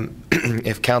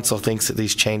 If council thinks that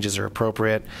these changes are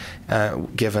appropriate,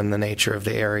 given the nature of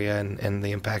the area and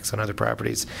the impacts on other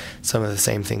properties, some of the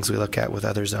same things we look at with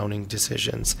other zoning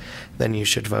decisions, then you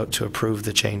should vote to approve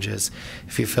the changes.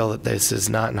 If you feel that this is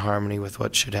not in harmony with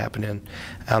what should happen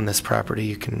on this property,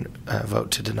 you can vote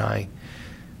to deny,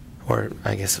 or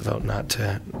I guess vote not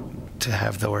to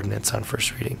have the ordinance on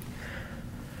first reading.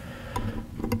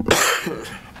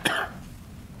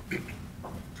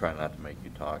 Try not to make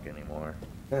talk anymore.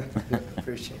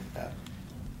 Appreciate that.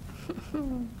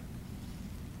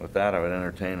 With that, I would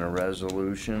entertain a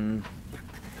resolution.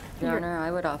 Your Honor, I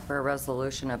would offer a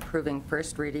resolution approving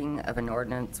first reading of an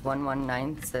ordinance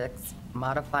 1196,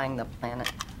 modifying the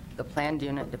planned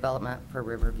unit development for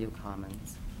Riverview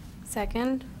Commons.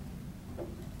 Second.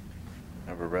 I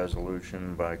have a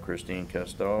resolution by Christine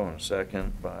Casteau and a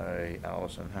second by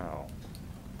Allison Howe.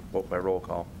 Vote by roll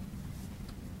call.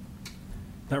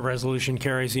 That resolution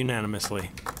carries unanimously.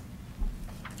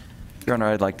 Your Honor,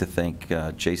 I'd like to thank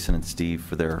Jason and Steve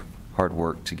for their hard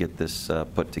work to get this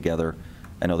put together.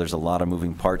 I know there's a lot of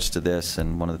moving parts to this,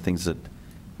 and one of the things that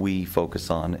we focus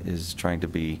on is trying to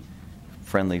be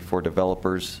friendly for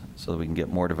developers so that we can get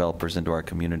more developers into our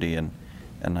community, and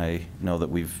I know that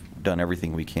we've done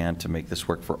everything we can to make this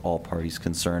work for all parties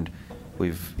concerned.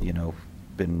 We've,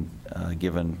 been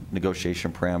given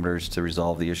negotiation parameters to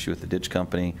resolve the issue with the ditch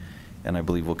company, and I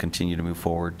believe we'll continue to move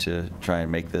forward to try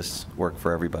and make this work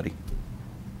for everybody.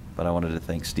 But I wanted to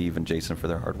thank Steve and Jason for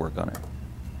their hard work on it.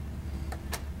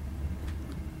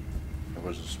 It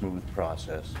was a smooth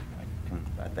process.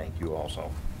 I thank you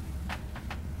also.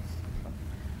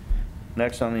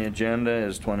 Next on the agenda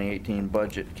is 2018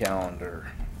 budget calendar.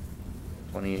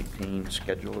 2018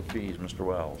 schedule of fees. Mr.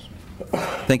 Wells.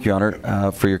 Thank you, Your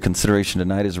Honor. For your consideration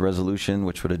tonight is a resolution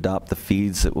which would adopt the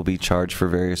fees that will be charged for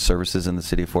various services in the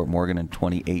city of Fort Morgan in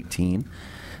 2018.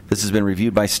 This has been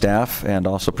reviewed by staff and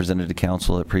also presented to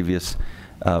council at previous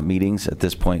meetings. At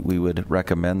this point, we would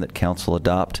recommend that council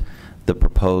adopt the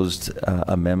proposed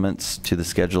amendments to the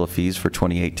schedule of fees for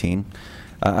 2018.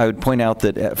 I would point out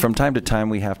that from time to time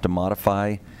we have to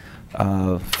modify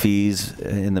fees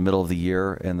in the middle of the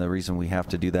year, and the reason we have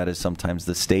to do that is sometimes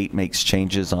the state makes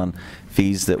changes on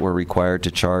fees that we're required to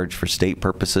charge for state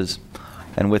purposes,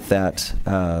 and with that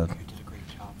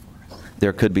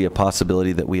there could be a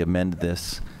possibility that we amend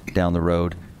this down the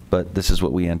road, but this is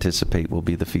what we anticipate will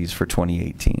be the fees for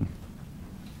 2018.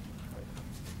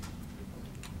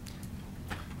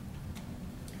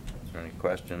 Is there any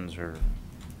questions or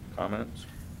comments?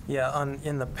 Yeah,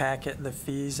 in the packet, the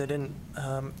fees, I didn't,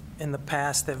 in the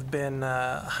past, they've been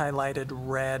highlighted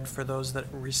red for those that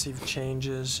received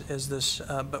changes. Is this,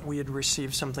 but we had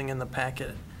received something in the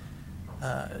packet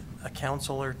a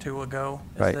council or two ago.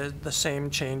 Right. Is the same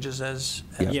changes as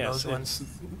Yes, those ones?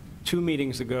 2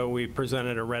 meetings ago, we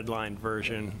presented a redlined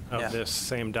version of Yeah. this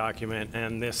same document,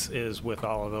 and this is with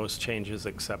all of those changes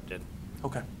accepted.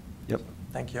 Okay, Yep.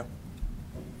 thank you.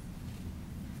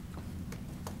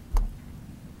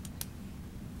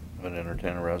 I would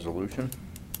entertain a resolution.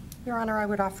 Your Honor, I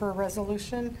would offer a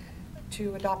resolution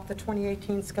to adopt the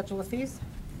 2018 schedule of fees.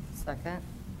 Second.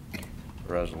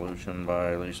 A resolution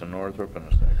by Lisa Northrup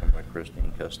and a second by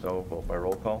Christine Casteau. Vote by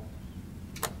roll call.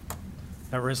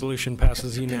 That resolution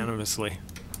passes unanimously.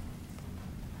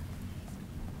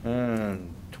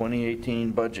 And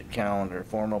 2018 budget calendar,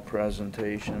 formal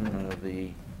presentation of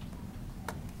the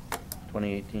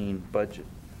 2018 budget.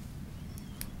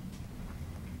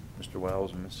 Mr.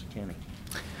 Wells and Ms. Kinney.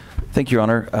 Thank you, Your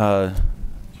Honor.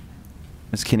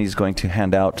 Ms. Kinney is going to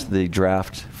hand out the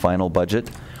draft final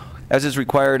budget. As is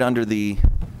required under the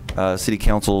City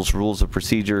Council's rules of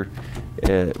procedure,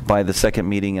 by the second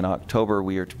meeting in October,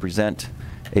 we are to present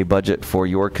a budget for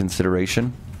your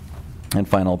consideration and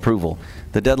final approval.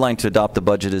 The deadline to adopt the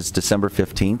budget is December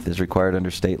 15th, as required under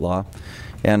state law.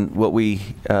 And what we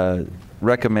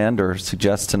recommend or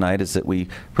suggest tonight is that we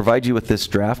provide you with this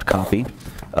draft copy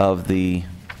of the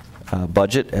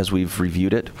budget as we've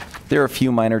reviewed it. There are a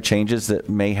few minor changes that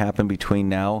may happen between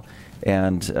now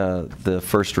and the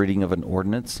first reading of an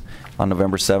ordinance on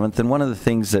November 7th. And one of the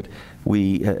things that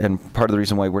and part of the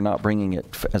reason why we're not bringing it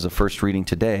as a first reading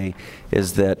today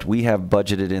is that we have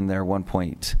budgeted in there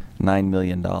 $1.9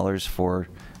 million for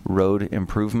road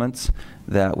improvements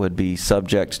that would be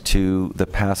subject to the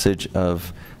passage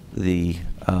of the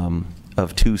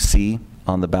of 2C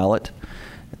on the ballot.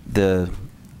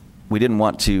 We didn't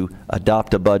want to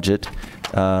adopt a budget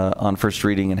on first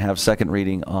reading and have second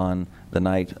reading on the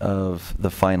night of the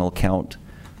final count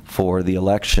for the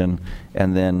election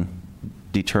and then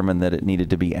determine that it needed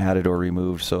to be added or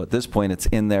removed. So at this point it's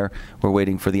in there. We're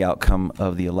waiting for the outcome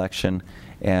of the election,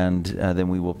 and then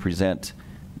we will present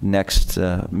next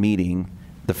meeting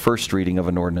the first reading of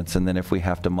an ordinance, and then if we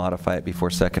have to modify it before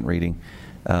second reading,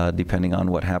 depending on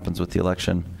what happens with the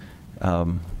election,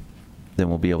 then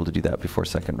we'll be able to do that before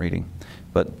second reading.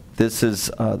 But this is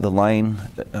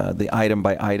the item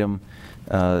by item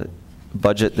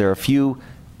budget. There are a few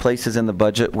places in the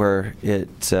budget where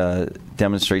it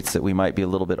demonstrates that we might be a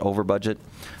little bit over budget.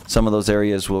 Some of those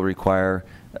areas will require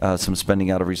some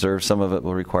spending out of reserve. Some of it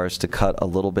will require us to cut a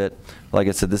little bit. Like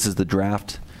I said, this is the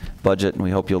draft budget, and we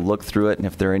hope you'll look through it. And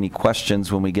if there are any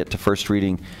questions when we get to first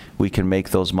reading, we can make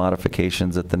those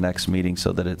modifications at the next meeting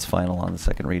so that it's final on the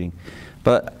second reading.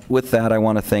 But with that, I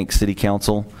want to thank City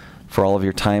Council for all of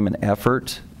your time and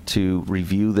effort to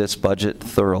review this budget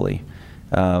thoroughly.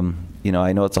 You know,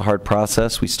 I know it's a hard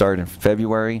process. We start in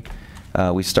February.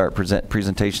 We start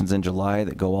presentations in July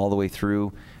that go all the way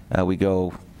through. We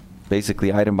go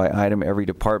basically item by item, every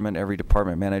department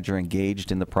manager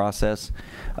engaged in the process.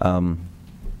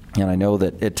 And I know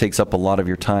that it takes up a lot of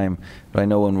your time, but I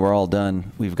know when we're all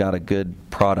done, we've got a good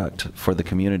product for the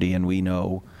community, and we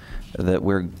know that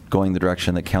we're going the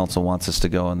direction that council wants us to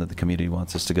go and that the community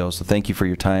wants us to go. So thank you for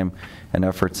your time and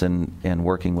efforts in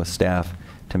working with staff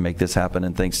to make this happen,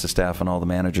 and thanks to staff and all the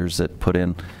managers that put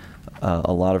in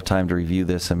a lot of time to review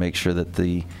this and make sure that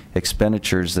the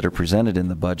expenditures that are presented in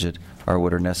the budget are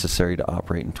what are necessary to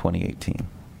operate in 2018.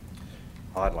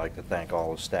 I'd like to thank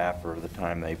all the staff for the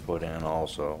time they put in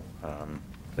also.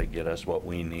 They get us what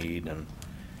we need, and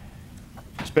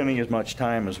spending as much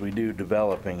time as we do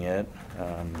developing it,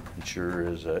 sure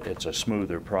it's a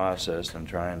smoother process than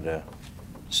trying to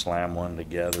slam one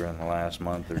together in the last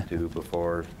month or two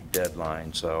before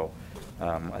deadline. So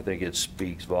I think it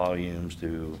speaks volumes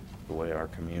to the way our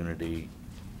community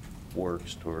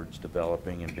works towards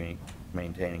developing and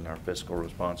maintaining our fiscal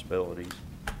responsibilities.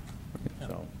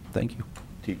 So thank you.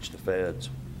 Teach the feds.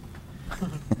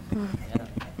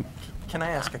 Can I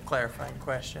ask a clarifying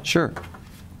question? Sure.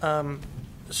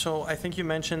 So I think you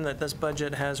mentioned that this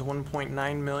budget has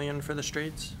 1.9 million for the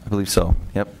streets? I believe so.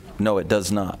 Yep. No, it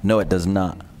does not. No, it does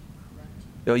not.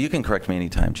 Oh, you can correct me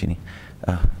anytime, Jeannie.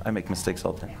 I make mistakes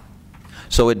all the time.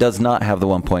 So it does not have the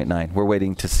 1.9. We're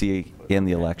waiting to see in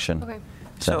the election. Okay.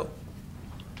 So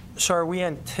are we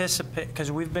anticipate,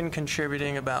 because we've been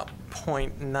contributing about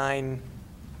 0.9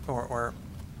 or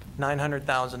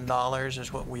 $900,000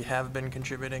 is what we have been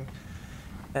contributing.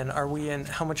 And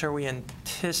how much are we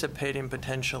anticipating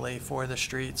potentially for the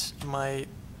streets? My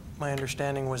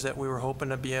understanding was that we were hoping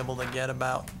to be able to get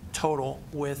about total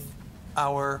with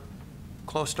our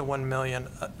close to 1 million,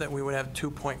 that we would have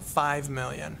 2.5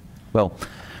 million. Well,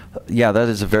 yeah, that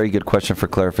is a very good question for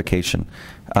clarification.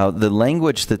 The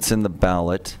language that's in the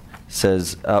ballot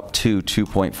says up to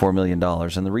 $2.4 million.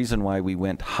 And the reason why we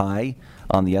went high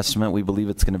on the estimate, we believe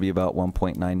it's going to be about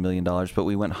 $1.9 million, but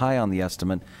we went high on the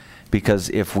estimate because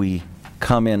if we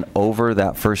come in over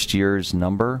that first year's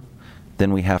number,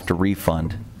 then we have to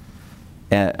refund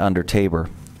under Tabor.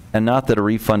 And not that a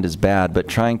refund is bad, but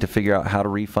trying to figure out how to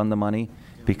refund the money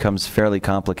becomes fairly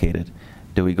complicated.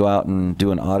 Do we go out and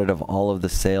do an audit of all of the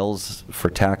sales for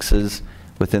taxes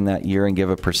within that year and give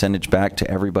a percentage back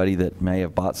to everybody that may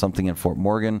have bought something in Fort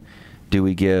Morgan? Do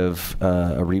we give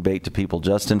a rebate to people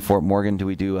just in Fort Morgan? Do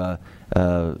we do a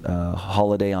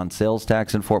holiday on sales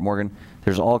tax in Fort Morgan?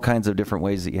 There's all kinds of different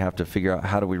ways that you have to figure out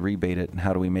how do we rebate it and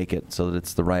how do we make it so that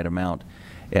it's the right amount.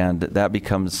 And that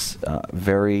becomes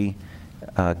very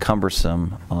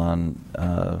cumbersome on,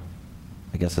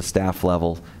 I guess, a staff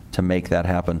level to make that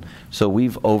happen. So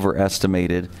we've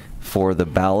overestimated for the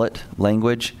ballot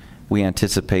language. We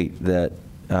anticipate that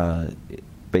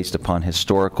based upon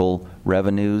historical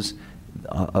revenues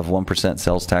of 1%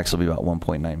 sales tax will be about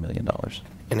 $1.9 million.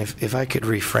 And if I could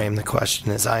reframe the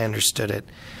question as I understood it,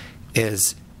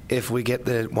 is if we get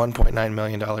the $1.9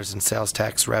 million in sales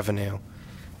tax revenue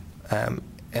and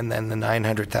then the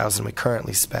 $900,000 we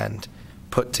currently spend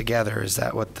put together, is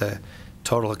that what the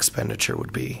total expenditure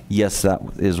would be? Yes, that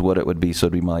is what it would be. So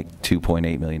it'd be like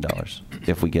 $2.8 million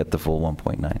if we get the full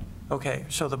 1.9. Okay,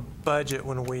 so the budget,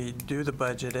 when we do the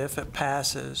budget, if it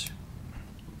passes,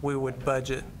 we would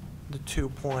budget the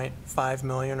 2.5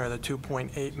 million or the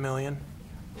 2.8 million?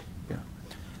 Yeah.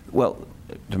 Well,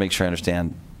 to make sure I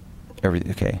understand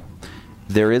everything, okay.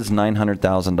 There is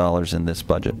 $900,000 in this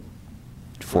budget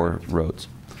for roads.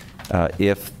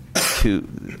 If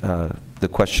the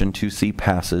question 2C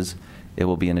passes, it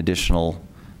will be an additional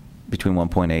between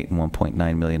 1.8 and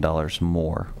 1.9 million dollars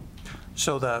more.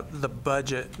 So the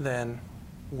budget then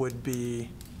would be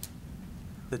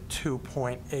the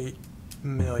 2.8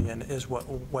 million is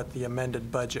what the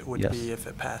amended budget would Yes. be if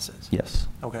it passes? Yes.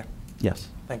 Okay. Yes.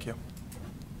 Thank you.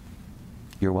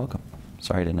 You're welcome.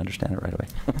 Sorry I didn't understand it right away.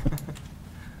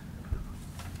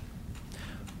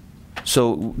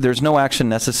 So there's no action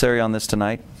necessary on this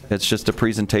tonight. It's just a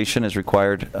presentation as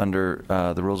required under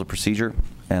the rules of procedure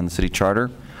and the city charter.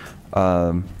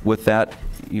 With that,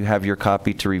 you have your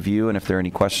copy to review, and if there are any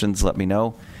questions, let me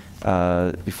know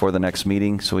before the next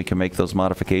meeting so we can make those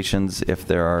modifications if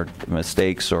there are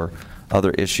mistakes or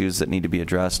other issues that need to be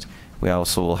addressed. We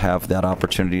also will have that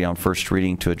opportunity on first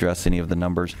reading to address any of the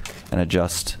numbers and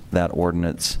adjust that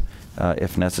ordinance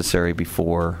if necessary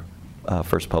before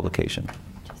first publication.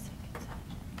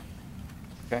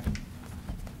 Okay.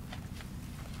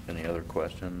 Any other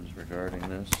questions regarding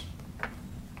this?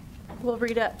 We'll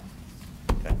read it.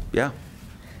 Okay. Yeah.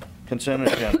 Consent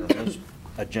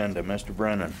agenda, Mr.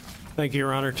 Brennan. Thank you,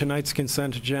 Your Honor. Tonight's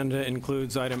consent agenda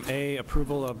includes item A,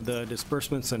 approval of the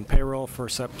disbursements and payroll for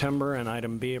September, and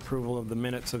item B, approval of the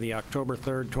minutes of the October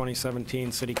 3rd,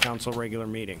 2017 City Council regular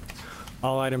meeting.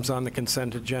 All items on the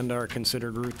consent agenda are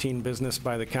considered routine business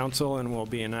by the council and will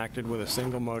be enacted with a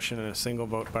single motion and a single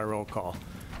vote by roll call.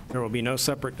 There will be no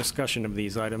separate discussion of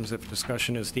these items. If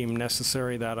discussion is deemed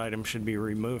necessary, that item should be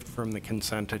removed from the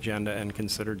consent agenda and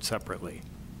considered separately.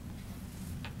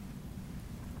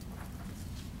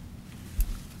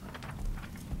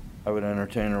 I would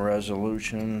entertain a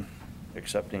resolution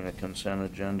accepting the consent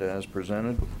agenda as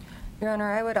presented. Your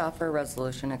Honor, I would offer a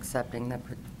resolution accepting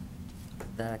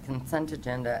the consent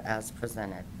agenda as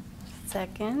presented.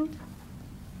 Second.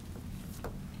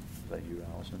 Is that you,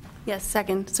 Allison? Yes,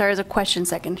 second. Sorry, there's a question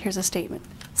second. Here's a statement.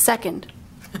 Second.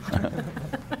 I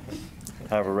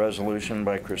have a resolution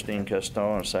by Christine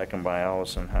Costello and a second by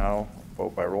Allison Howe.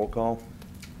 Vote by roll call.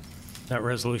 That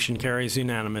resolution carries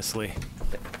unanimously.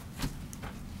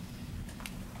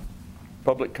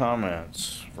 Public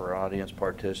comments for audience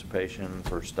participation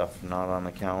for stuff not on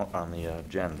the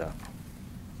agenda.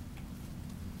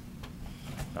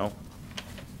 No?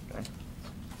 Okay.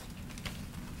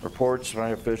 Reports by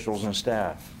officials and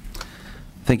staff.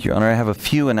 Thank you, Your Honor. I have a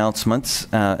few announcements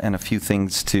and a few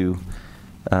things to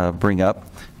bring up.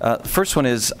 First one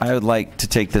is I would like to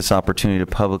take this opportunity to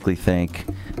publicly thank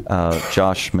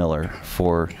Josh Miller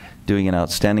for doing an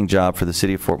outstanding job for the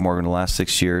city of Fort Morgan the last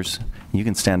 6 years. You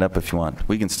can stand up if you want.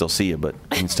 We can still see you, but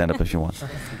you can stand up if you want.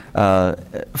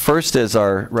 First as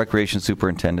our recreation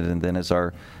superintendent and then as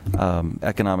our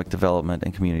economic development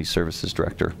and community services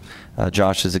director.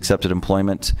 Josh has accepted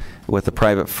employment with a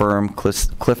private firm,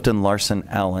 Clifton Larson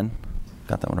Allen,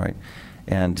 got that one right,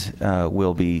 and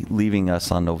will be leaving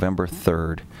us on November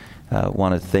 3rd.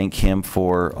 Want to thank him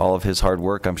for all of his hard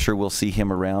work. I'm sure we'll see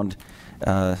him around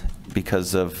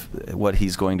because of what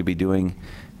he's going to be doing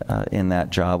in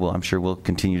that job. Well, I'm sure we'll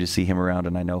continue to see him around,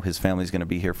 and I know his family's going to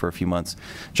be here for a few months.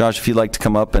 Josh, if you'd like to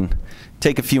come up and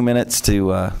take a few minutes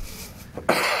to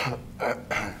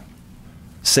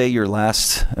say your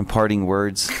last imparting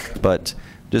words, but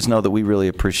just know that we really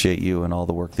appreciate you and all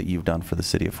the work that you've done for the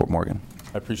city of Fort Morgan.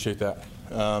 I appreciate that.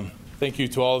 Thank you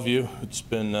to all of you. It's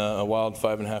been a wild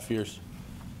 5.5 years.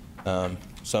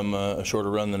 Some a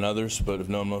shorter run than others, but I've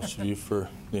known most of you for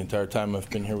the entire time I've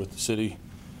been here with the city.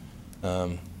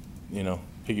 You know,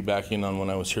 piggybacking on when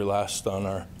I was here last on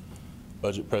our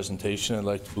budget presentation, I'd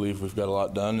like to believe we've got a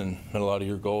lot done and met a lot of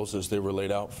your goals as they were laid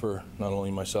out for not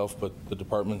only myself, but the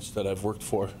departments that I've worked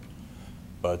for.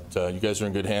 But you guys are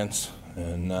in good hands,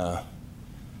 and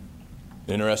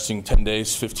interesting 10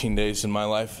 days, 15 days in my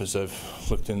life as I've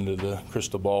looked into the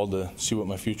crystal ball to see what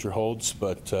my future holds.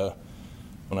 But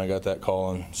when I got that call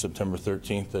on September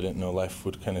 13th, I didn't know life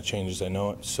would kind of change as I know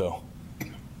it. So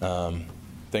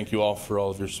thank you all for all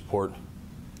of your support.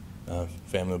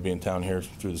 Family will be in town here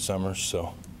through the summer,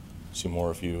 so see more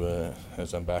of you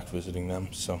as I'm back visiting them.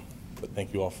 So, but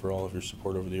thank you all for all of your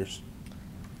support over the years.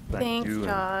 Thanks, you,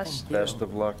 Josh. Best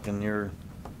of luck in your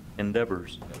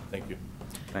endeavors. Thank you.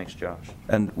 Thanks, Josh.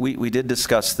 And we did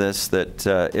discuss this, that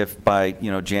if by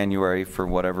January, for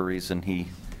whatever reason, he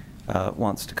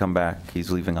wants to come back,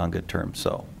 he's leaving on good terms.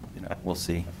 So we'll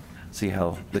see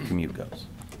how the commute goes.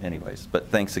 Anyways, but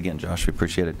thanks again, Josh. We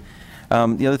appreciate it.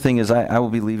 The other thing is I will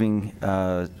be leaving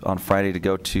on Friday to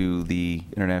go to the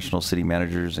International City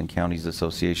Managers and Counties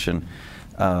Association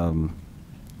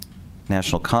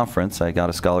National Conference. I got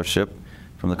a scholarship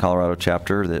from the Colorado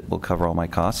chapter that will cover all my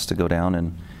costs to go down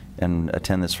and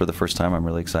attend this for the first time. I'm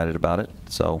really excited about it.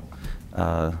 So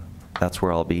that's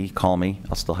where I'll be. Call me.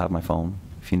 I'll still have my phone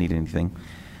if you need anything.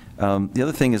 The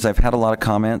other thing is I've had a lot of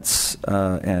comments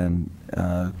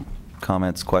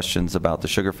questions about the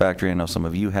sugar factory. I know some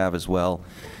of you have as well.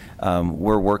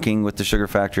 We're working with the sugar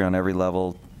factory on every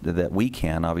level that we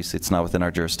can. Obviously, it's not within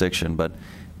our jurisdiction, but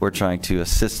we're trying to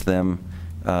assist them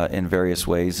in various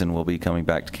ways, and we'll be coming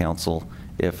back to council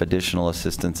if additional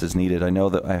assistance is needed. I know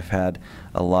that I've had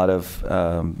a lot of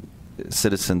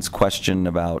citizens question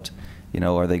about,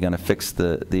 are they going to fix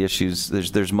the issues?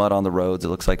 There's mud on the roads. It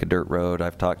looks like a dirt road.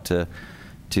 I've talked to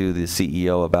the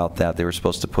CEO about that. They were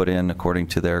supposed to put in, according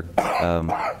to their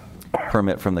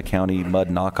permit from the county, mud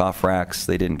knockoff racks.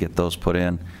 They didn't get those put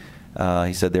in.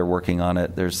 He said they're working on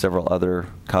it. There's several other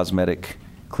cosmetic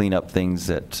clean up things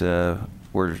that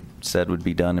were said would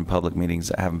be done in public meetings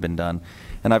that haven't been done.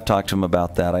 And I've talked to them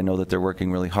about that. I know that they're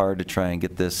working really hard to try and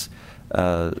get this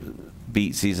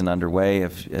beet season underway.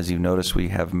 As you noticed, we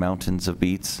have mountains of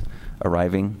beets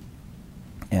arriving,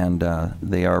 and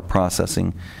they are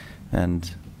processing,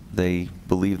 and they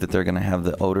believe that they're going to have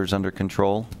the odors under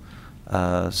control.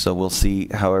 So we'll see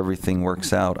how everything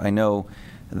works out. I know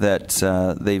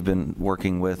that they've been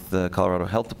working with the Colorado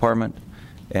Health Department,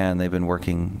 and they've been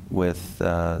working with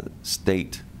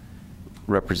state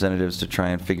representatives to try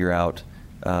and figure out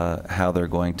how they're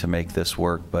going to make this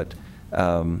work. But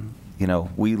you know,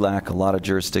 we lack a lot of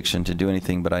jurisdiction to do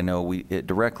anything, but I know it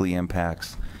directly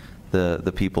impacts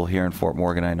the people here in Fort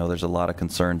Morgan. I know there's a lot of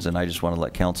concerns, and I just want to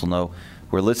let council know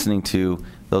we're listening to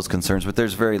those concerns, but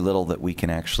there's very little that we can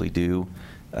actually do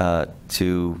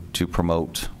to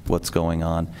promote what's going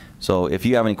on. So if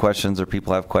you have any questions or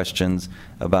people have questions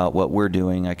about what we're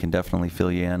doing, I can definitely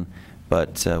fill you in.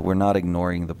 But we're not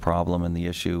ignoring the problem and the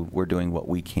issue. We're doing what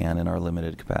we can in our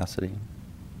limited capacity.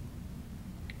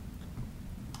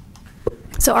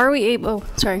 So are we able,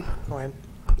 sorry. Go ahead.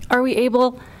 Are we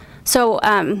able, so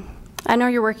I know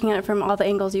you're working on it from all the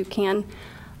angles you can.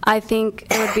 I think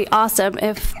it would be awesome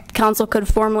if council could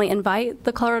formally invite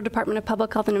the Colorado Department of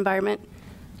Public Health and Environment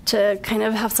to kind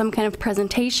of have some kind of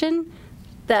presentation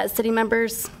that city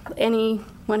members,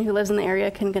 anyone who lives in the area,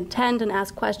 can attend and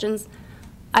ask questions.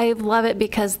 I love it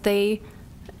because they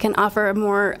can offer a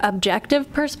more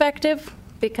objective perspective,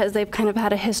 because they've kind of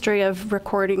had a history of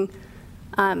recording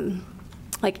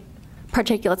like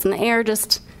particulates in the air.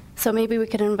 Just so maybe we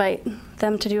could invite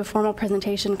them to do a formal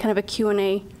presentation, kind of a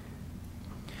Q&A.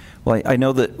 Well, I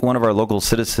know that one of our local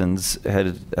citizens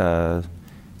had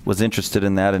was interested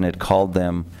in that and had called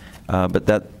them, but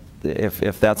that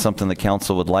if that's something the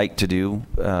council would like to do,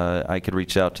 I could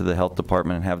reach out to the health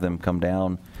department and have them come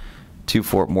down to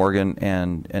Fort Morgan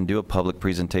and do a public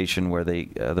presentation where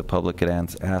the public could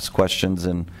ask questions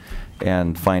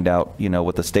and find out, you know,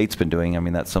 what the state's been doing. I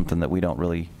mean, that's something that we don't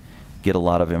really get a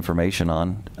lot of information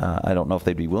on. I don't know if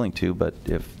they'd be willing to, but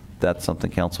if that's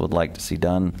something council would like to see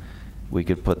done, we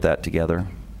could put that together.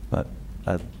 But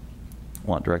I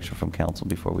want direction from council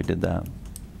before we did that.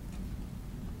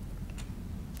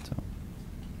 So.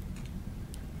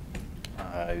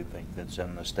 I think that's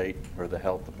in the state or the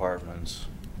health department's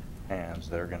hands.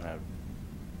 They're going to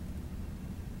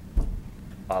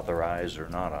authorize or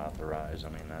not authorize. I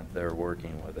mean, they're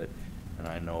working with it, and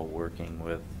I know working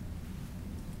with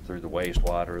through the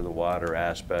wastewater, the water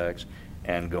aspects,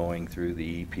 and going through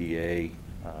the EPA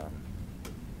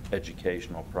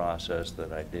educational process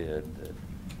that I did, that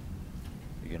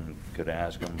you could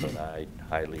ask them, but I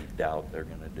highly doubt they're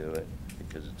going to do it,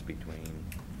 because it's between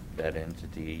that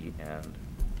entity and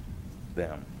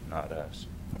them, not us.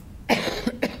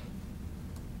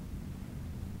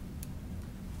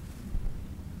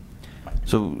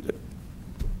 So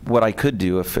what I could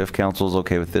do, if council's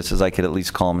okay with this, is I could at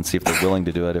least call them and see if they're willing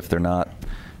to do it. If they're not,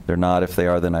 they're not. If they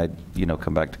are, then I'd, you know,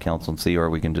 come back to council and see, or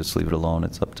we can just leave it alone.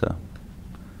 It's up to.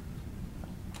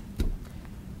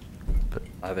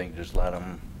 I think just let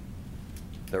them,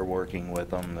 they're working with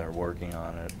them, they're working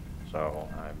on it. So,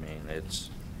 I mean, it's.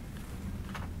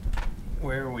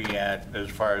 Where are we at as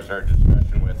far as our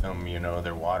discussion with them? You know,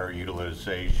 their water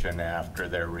utilization after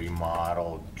their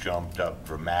remodel jumped up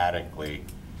dramatically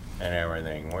and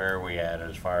everything. Where are we at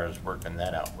as far as working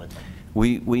that out with them?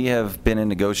 We have been in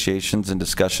negotiations and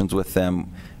discussions with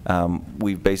them.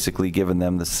 We've basically given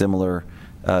them the similar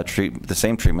the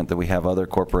same treatment that we have other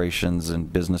corporations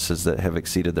and businesses that have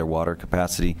exceeded their water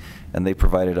capacity, and they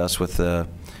provided us with I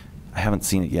haven't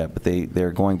seen it yet, but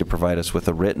they're going to provide us with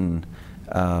a written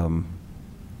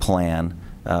plan.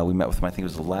 We met with them, I think it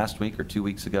was last week or 2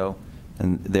 weeks ago,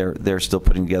 and they're still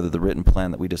putting together the written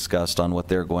plan that we discussed on what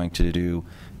they're going to do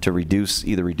to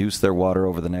either reduce their water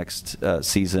over the next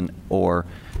season, or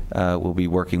we'll be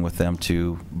working with them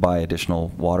to buy additional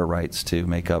water rights to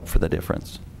make up for the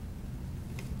difference.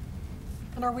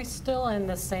 And are we still in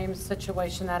the same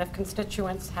situation that if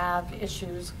constituents have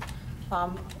issues,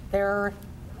 I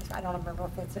don't remember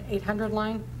if it's an 800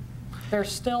 line,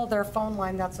 there's still their phone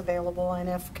line that's available, and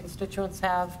if constituents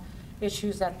have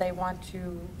issues that they want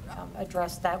to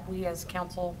address, that we as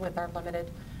council with our limited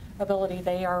ability,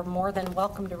 they are more than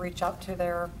welcome to reach out to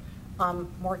their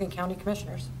Morgan County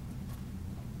commissioners.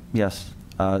 Yes.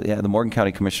 Yeah, the Morgan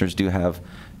County commissioners do have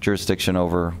jurisdiction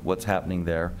over what's happening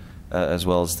there, as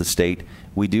well as the state.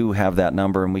 We do have that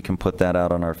number, and we can put that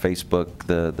out on our Facebook,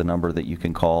 the number that you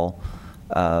can call,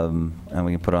 and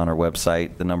we can put it on our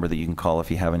website, the number that you can call if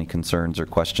you have any concerns or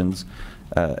questions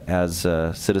as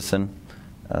a citizen.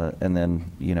 And then,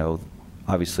 you know,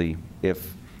 obviously,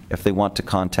 if If they want to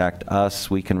contact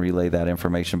us, we can relay that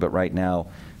information, but right now,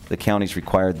 the county's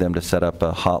required them to set up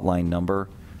a hotline number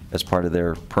as part of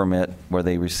their permit where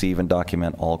they receive and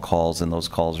document all calls, and those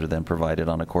calls are then provided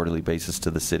on a quarterly basis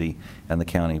to the city and the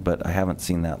county, but I haven't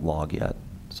seen that log yet,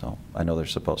 so I know they're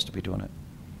supposed to be doing it.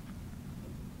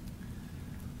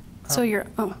 So you're,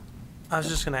 oh. I was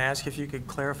just going to ask if you could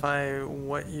clarify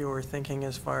what you were thinking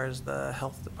as far as the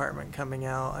health department coming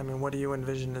out. I mean, what do you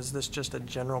envision? Is this just a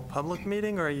general public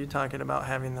meeting, or are you talking about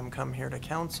having them come here to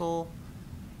council?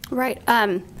 Right.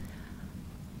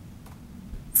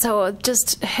 So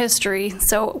just history.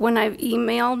 So when I've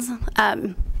emailed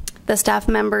the staff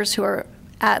members who are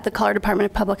at the Colorado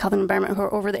Department of Public Health and Environment who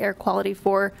are over the air quality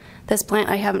for this plant,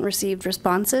 I haven't received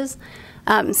responses.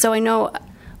 So I know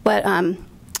what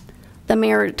the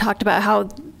mayor talked about, how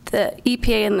the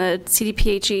EPA and the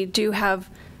CDPHE do have,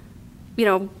 you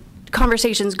know,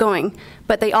 conversations going,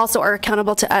 but they also are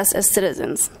accountable to us as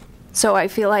citizens. So I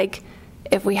feel like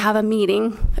if we have a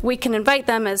meeting, we can invite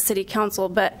them as city council,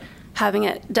 but having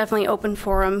it definitely open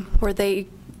forum where they,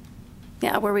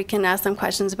 where we can ask them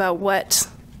questions about what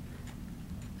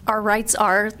our rights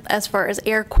are as far as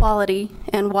air quality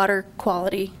and water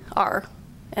quality are.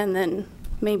 And then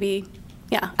maybe,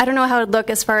 I don't know how it would look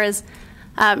as far as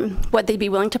what they'd be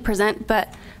willing to present,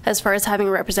 but as far as having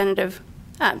a representative,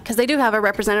 because they do have a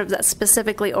representative that's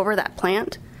specifically over that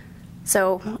plant.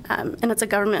 So, and it's a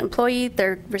government employee,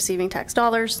 they're receiving tax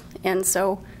dollars. And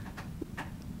so,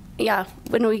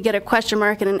 when we get a question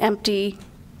mark and an empty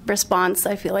response,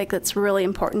 I feel like it's really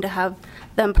important to have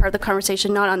them part of the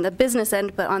conversation, not on the business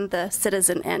end, but on the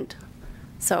citizen end.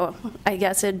 So I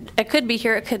guess it could be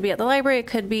here, it could be at the library, it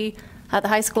could be at the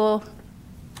high school.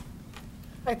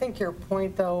 I think your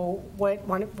point, though,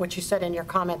 what you said in your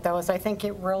comment, though, is I think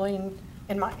it really,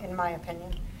 in my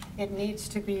opinion, it needs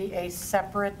to be a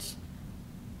separate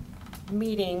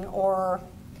meeting or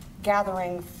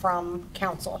gathering from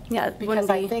council.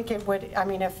 Because I think it would, I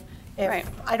mean, if right.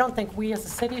 I don't think we as a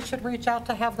city should reach out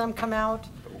to have them come out,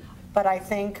 but I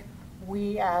think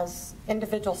we as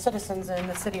individual citizens in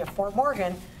the city of Fort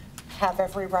Morgan have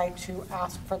every right to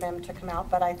ask for them to come out.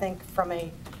 But I think from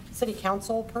a city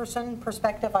council person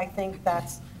perspective, I think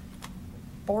that's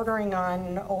bordering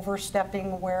on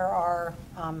overstepping where our,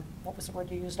 what was the word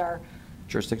you used, our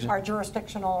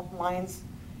jurisdictional lines,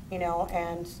 you know,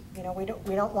 and, you know, we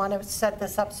don't want to set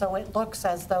this up so it looks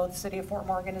as though the city of Fort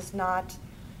Morgan is not,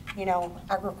 you know,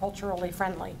 agriculturally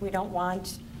friendly. We don't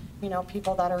want, you know,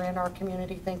 people that are in our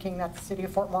community thinking that the city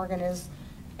of Fort Morgan is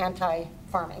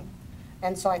anti-farming.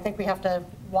 And so I think we have to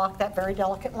walk that very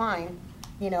delicate line,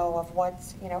 you know, of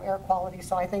what's, you know, air quality.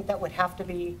 So I think that would have to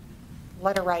be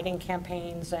letter writing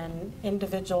campaigns and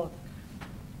individual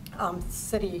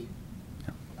city,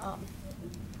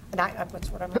 what's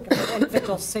what I'm looking for,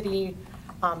 individual city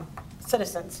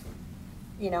citizens,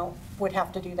 you know, would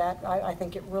have to do that. I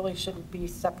think it really shouldn't be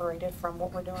separated from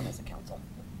what we're doing as a council,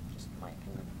 just my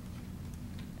opinion.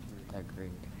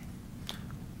 Agreed.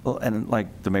 Well, and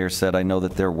like the mayor said, I know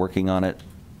that they're working on it,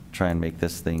 try and make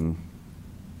this thing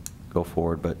go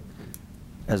forward, but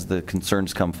as the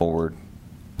concerns come forward,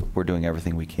 we're doing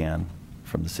everything we can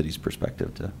from the city's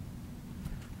perspective to,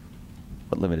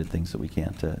 what limited things that we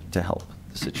can to help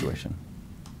the situation.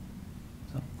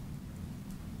 So.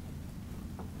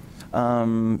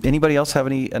 Anybody else have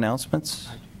any announcements?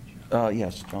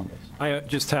 Yes, John does. I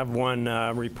just have one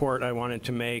report I wanted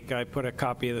to make. I put a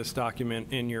copy of this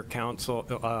document in your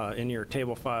council, in your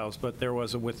table files, but there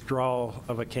was a withdrawal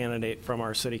of a candidate from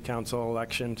our city council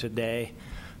election today.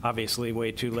 Obviously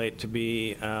way too late to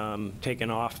be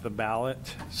taken off the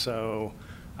ballot. So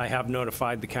I have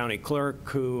notified the county clerk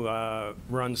who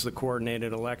runs the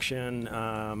coordinated election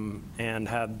and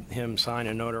had him sign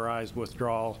a notarized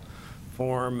withdrawal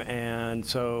form. And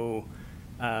so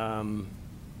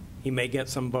he may get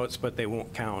some votes, but they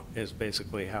won't count, is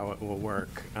basically how it will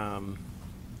work.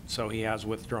 So he has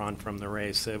withdrawn from the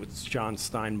race. It's John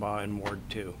Steinbaugh in Ward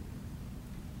 2.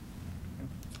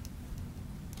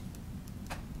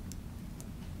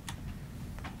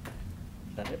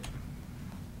 Is that it?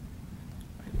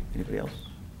 Anybody else?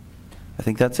 I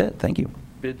think that's it. Thank you.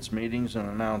 Bids, meetings, and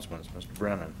announcements. Mr.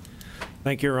 Brennan.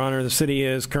 Thank you, Your Honor. The city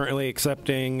is currently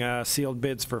accepting sealed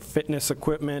bids for fitness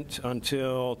equipment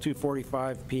until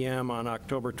 2:45 p.m. on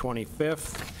October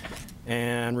 25th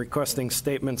and requesting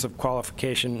statements of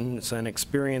qualifications and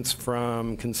experience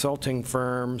from consulting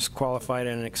firms qualified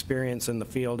and experienced in the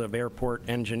field of airport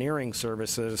engineering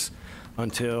services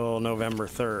until November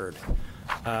 3rd.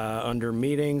 Under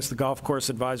meetings, the Golf Course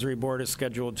Advisory Board is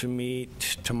scheduled to meet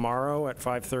tomorrow at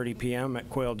 5:30 p.m. at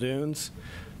Quail Dunes.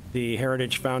 The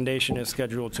Heritage Foundation is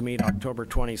scheduled to meet October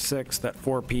 26th at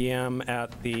 4 p.m.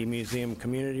 at the Museum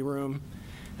Community Room.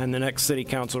 And the next City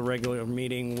Council regular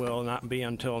meeting will not be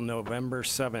until November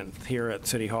 7th here at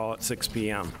City Hall at 6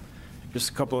 p.m. Just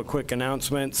a couple of quick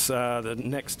announcements. The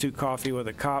next two Coffee with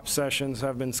a Cop sessions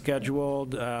have been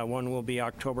scheduled. One will be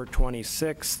October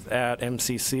 26th at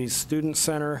MCC's Student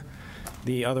Center.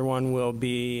 The other one will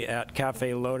be at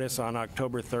Cafe Lotus on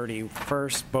October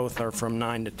 31st. Both are from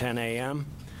 9 to 10 a.m.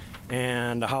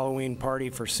 And a Halloween party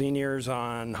for seniors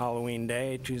on Halloween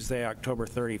Day, Tuesday, October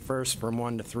 31st from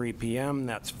 1 to 3 p.m.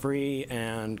 That's free,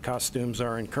 and costumes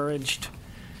are encouraged.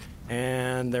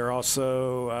 And they're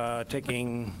also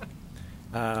taking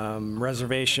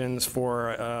reservations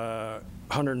for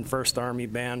 101st Army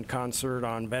Band concert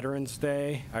on Veterans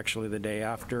Day, actually the day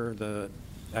after the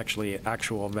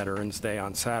actual Veterans Day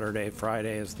on Saturday.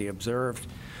 Friday is the observed.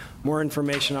 More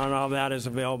information on all that is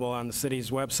available on the city's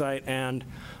website, and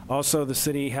also the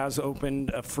city has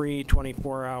opened a free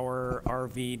 24-hour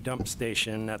RV dump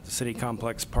station at the city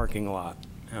complex parking lot,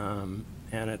 and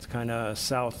it's kind of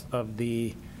south of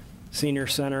the senior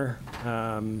center.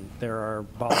 There are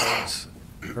bollards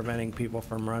preventing people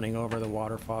from running over the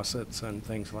water faucets and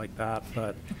things like that,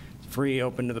 but it's free,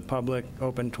 open to the public,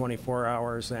 open 24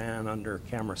 hours, and under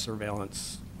camera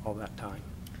surveillance all that time.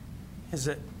 Has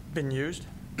it been used?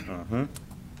 Mm-hmm.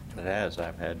 It has.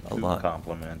 I've had A 2 lot.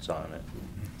 compliments on it.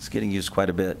 It's getting used quite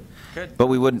a bit. Good. But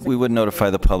we would notify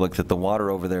the public that the water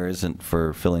over there isn't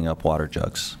for filling up water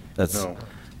jugs. That's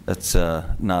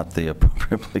not the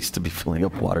appropriate place to be filling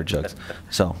up water jugs.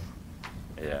 So,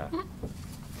 Yeah.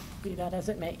 Be that as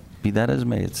it may. be that as it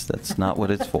may, that's not what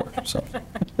it's for, so.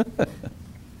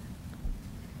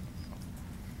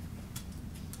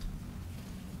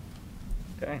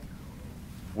 Okay.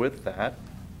 With that,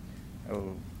 I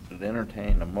would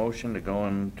entertain a motion to go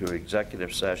into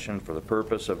executive session for the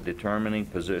purpose of determining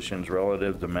positions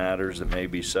relative to matters that may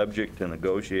be subject to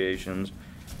negotiations,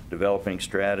 developing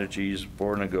strategies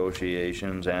for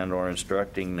negotiations, and/or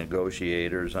instructing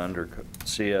negotiators under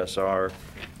CSR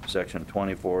Section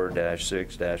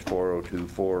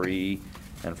 24-6-4024E,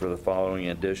 and for the following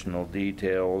additional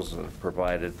details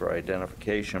provided for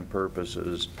identification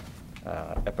purposes,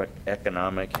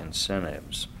 economic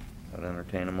incentives. I'd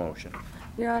entertain a motion.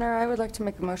 Your Honor, I would like to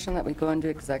make a motion that we go into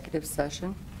executive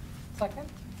session. Second?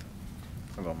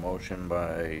 I have a motion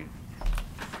by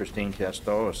Christine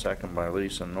Casto, a second by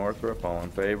Lisa Northrup. All in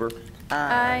favor?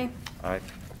 Aye. Aye.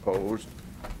 Opposed?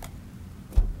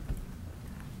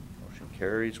 Motion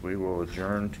carries. We will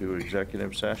adjourn to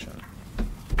executive session.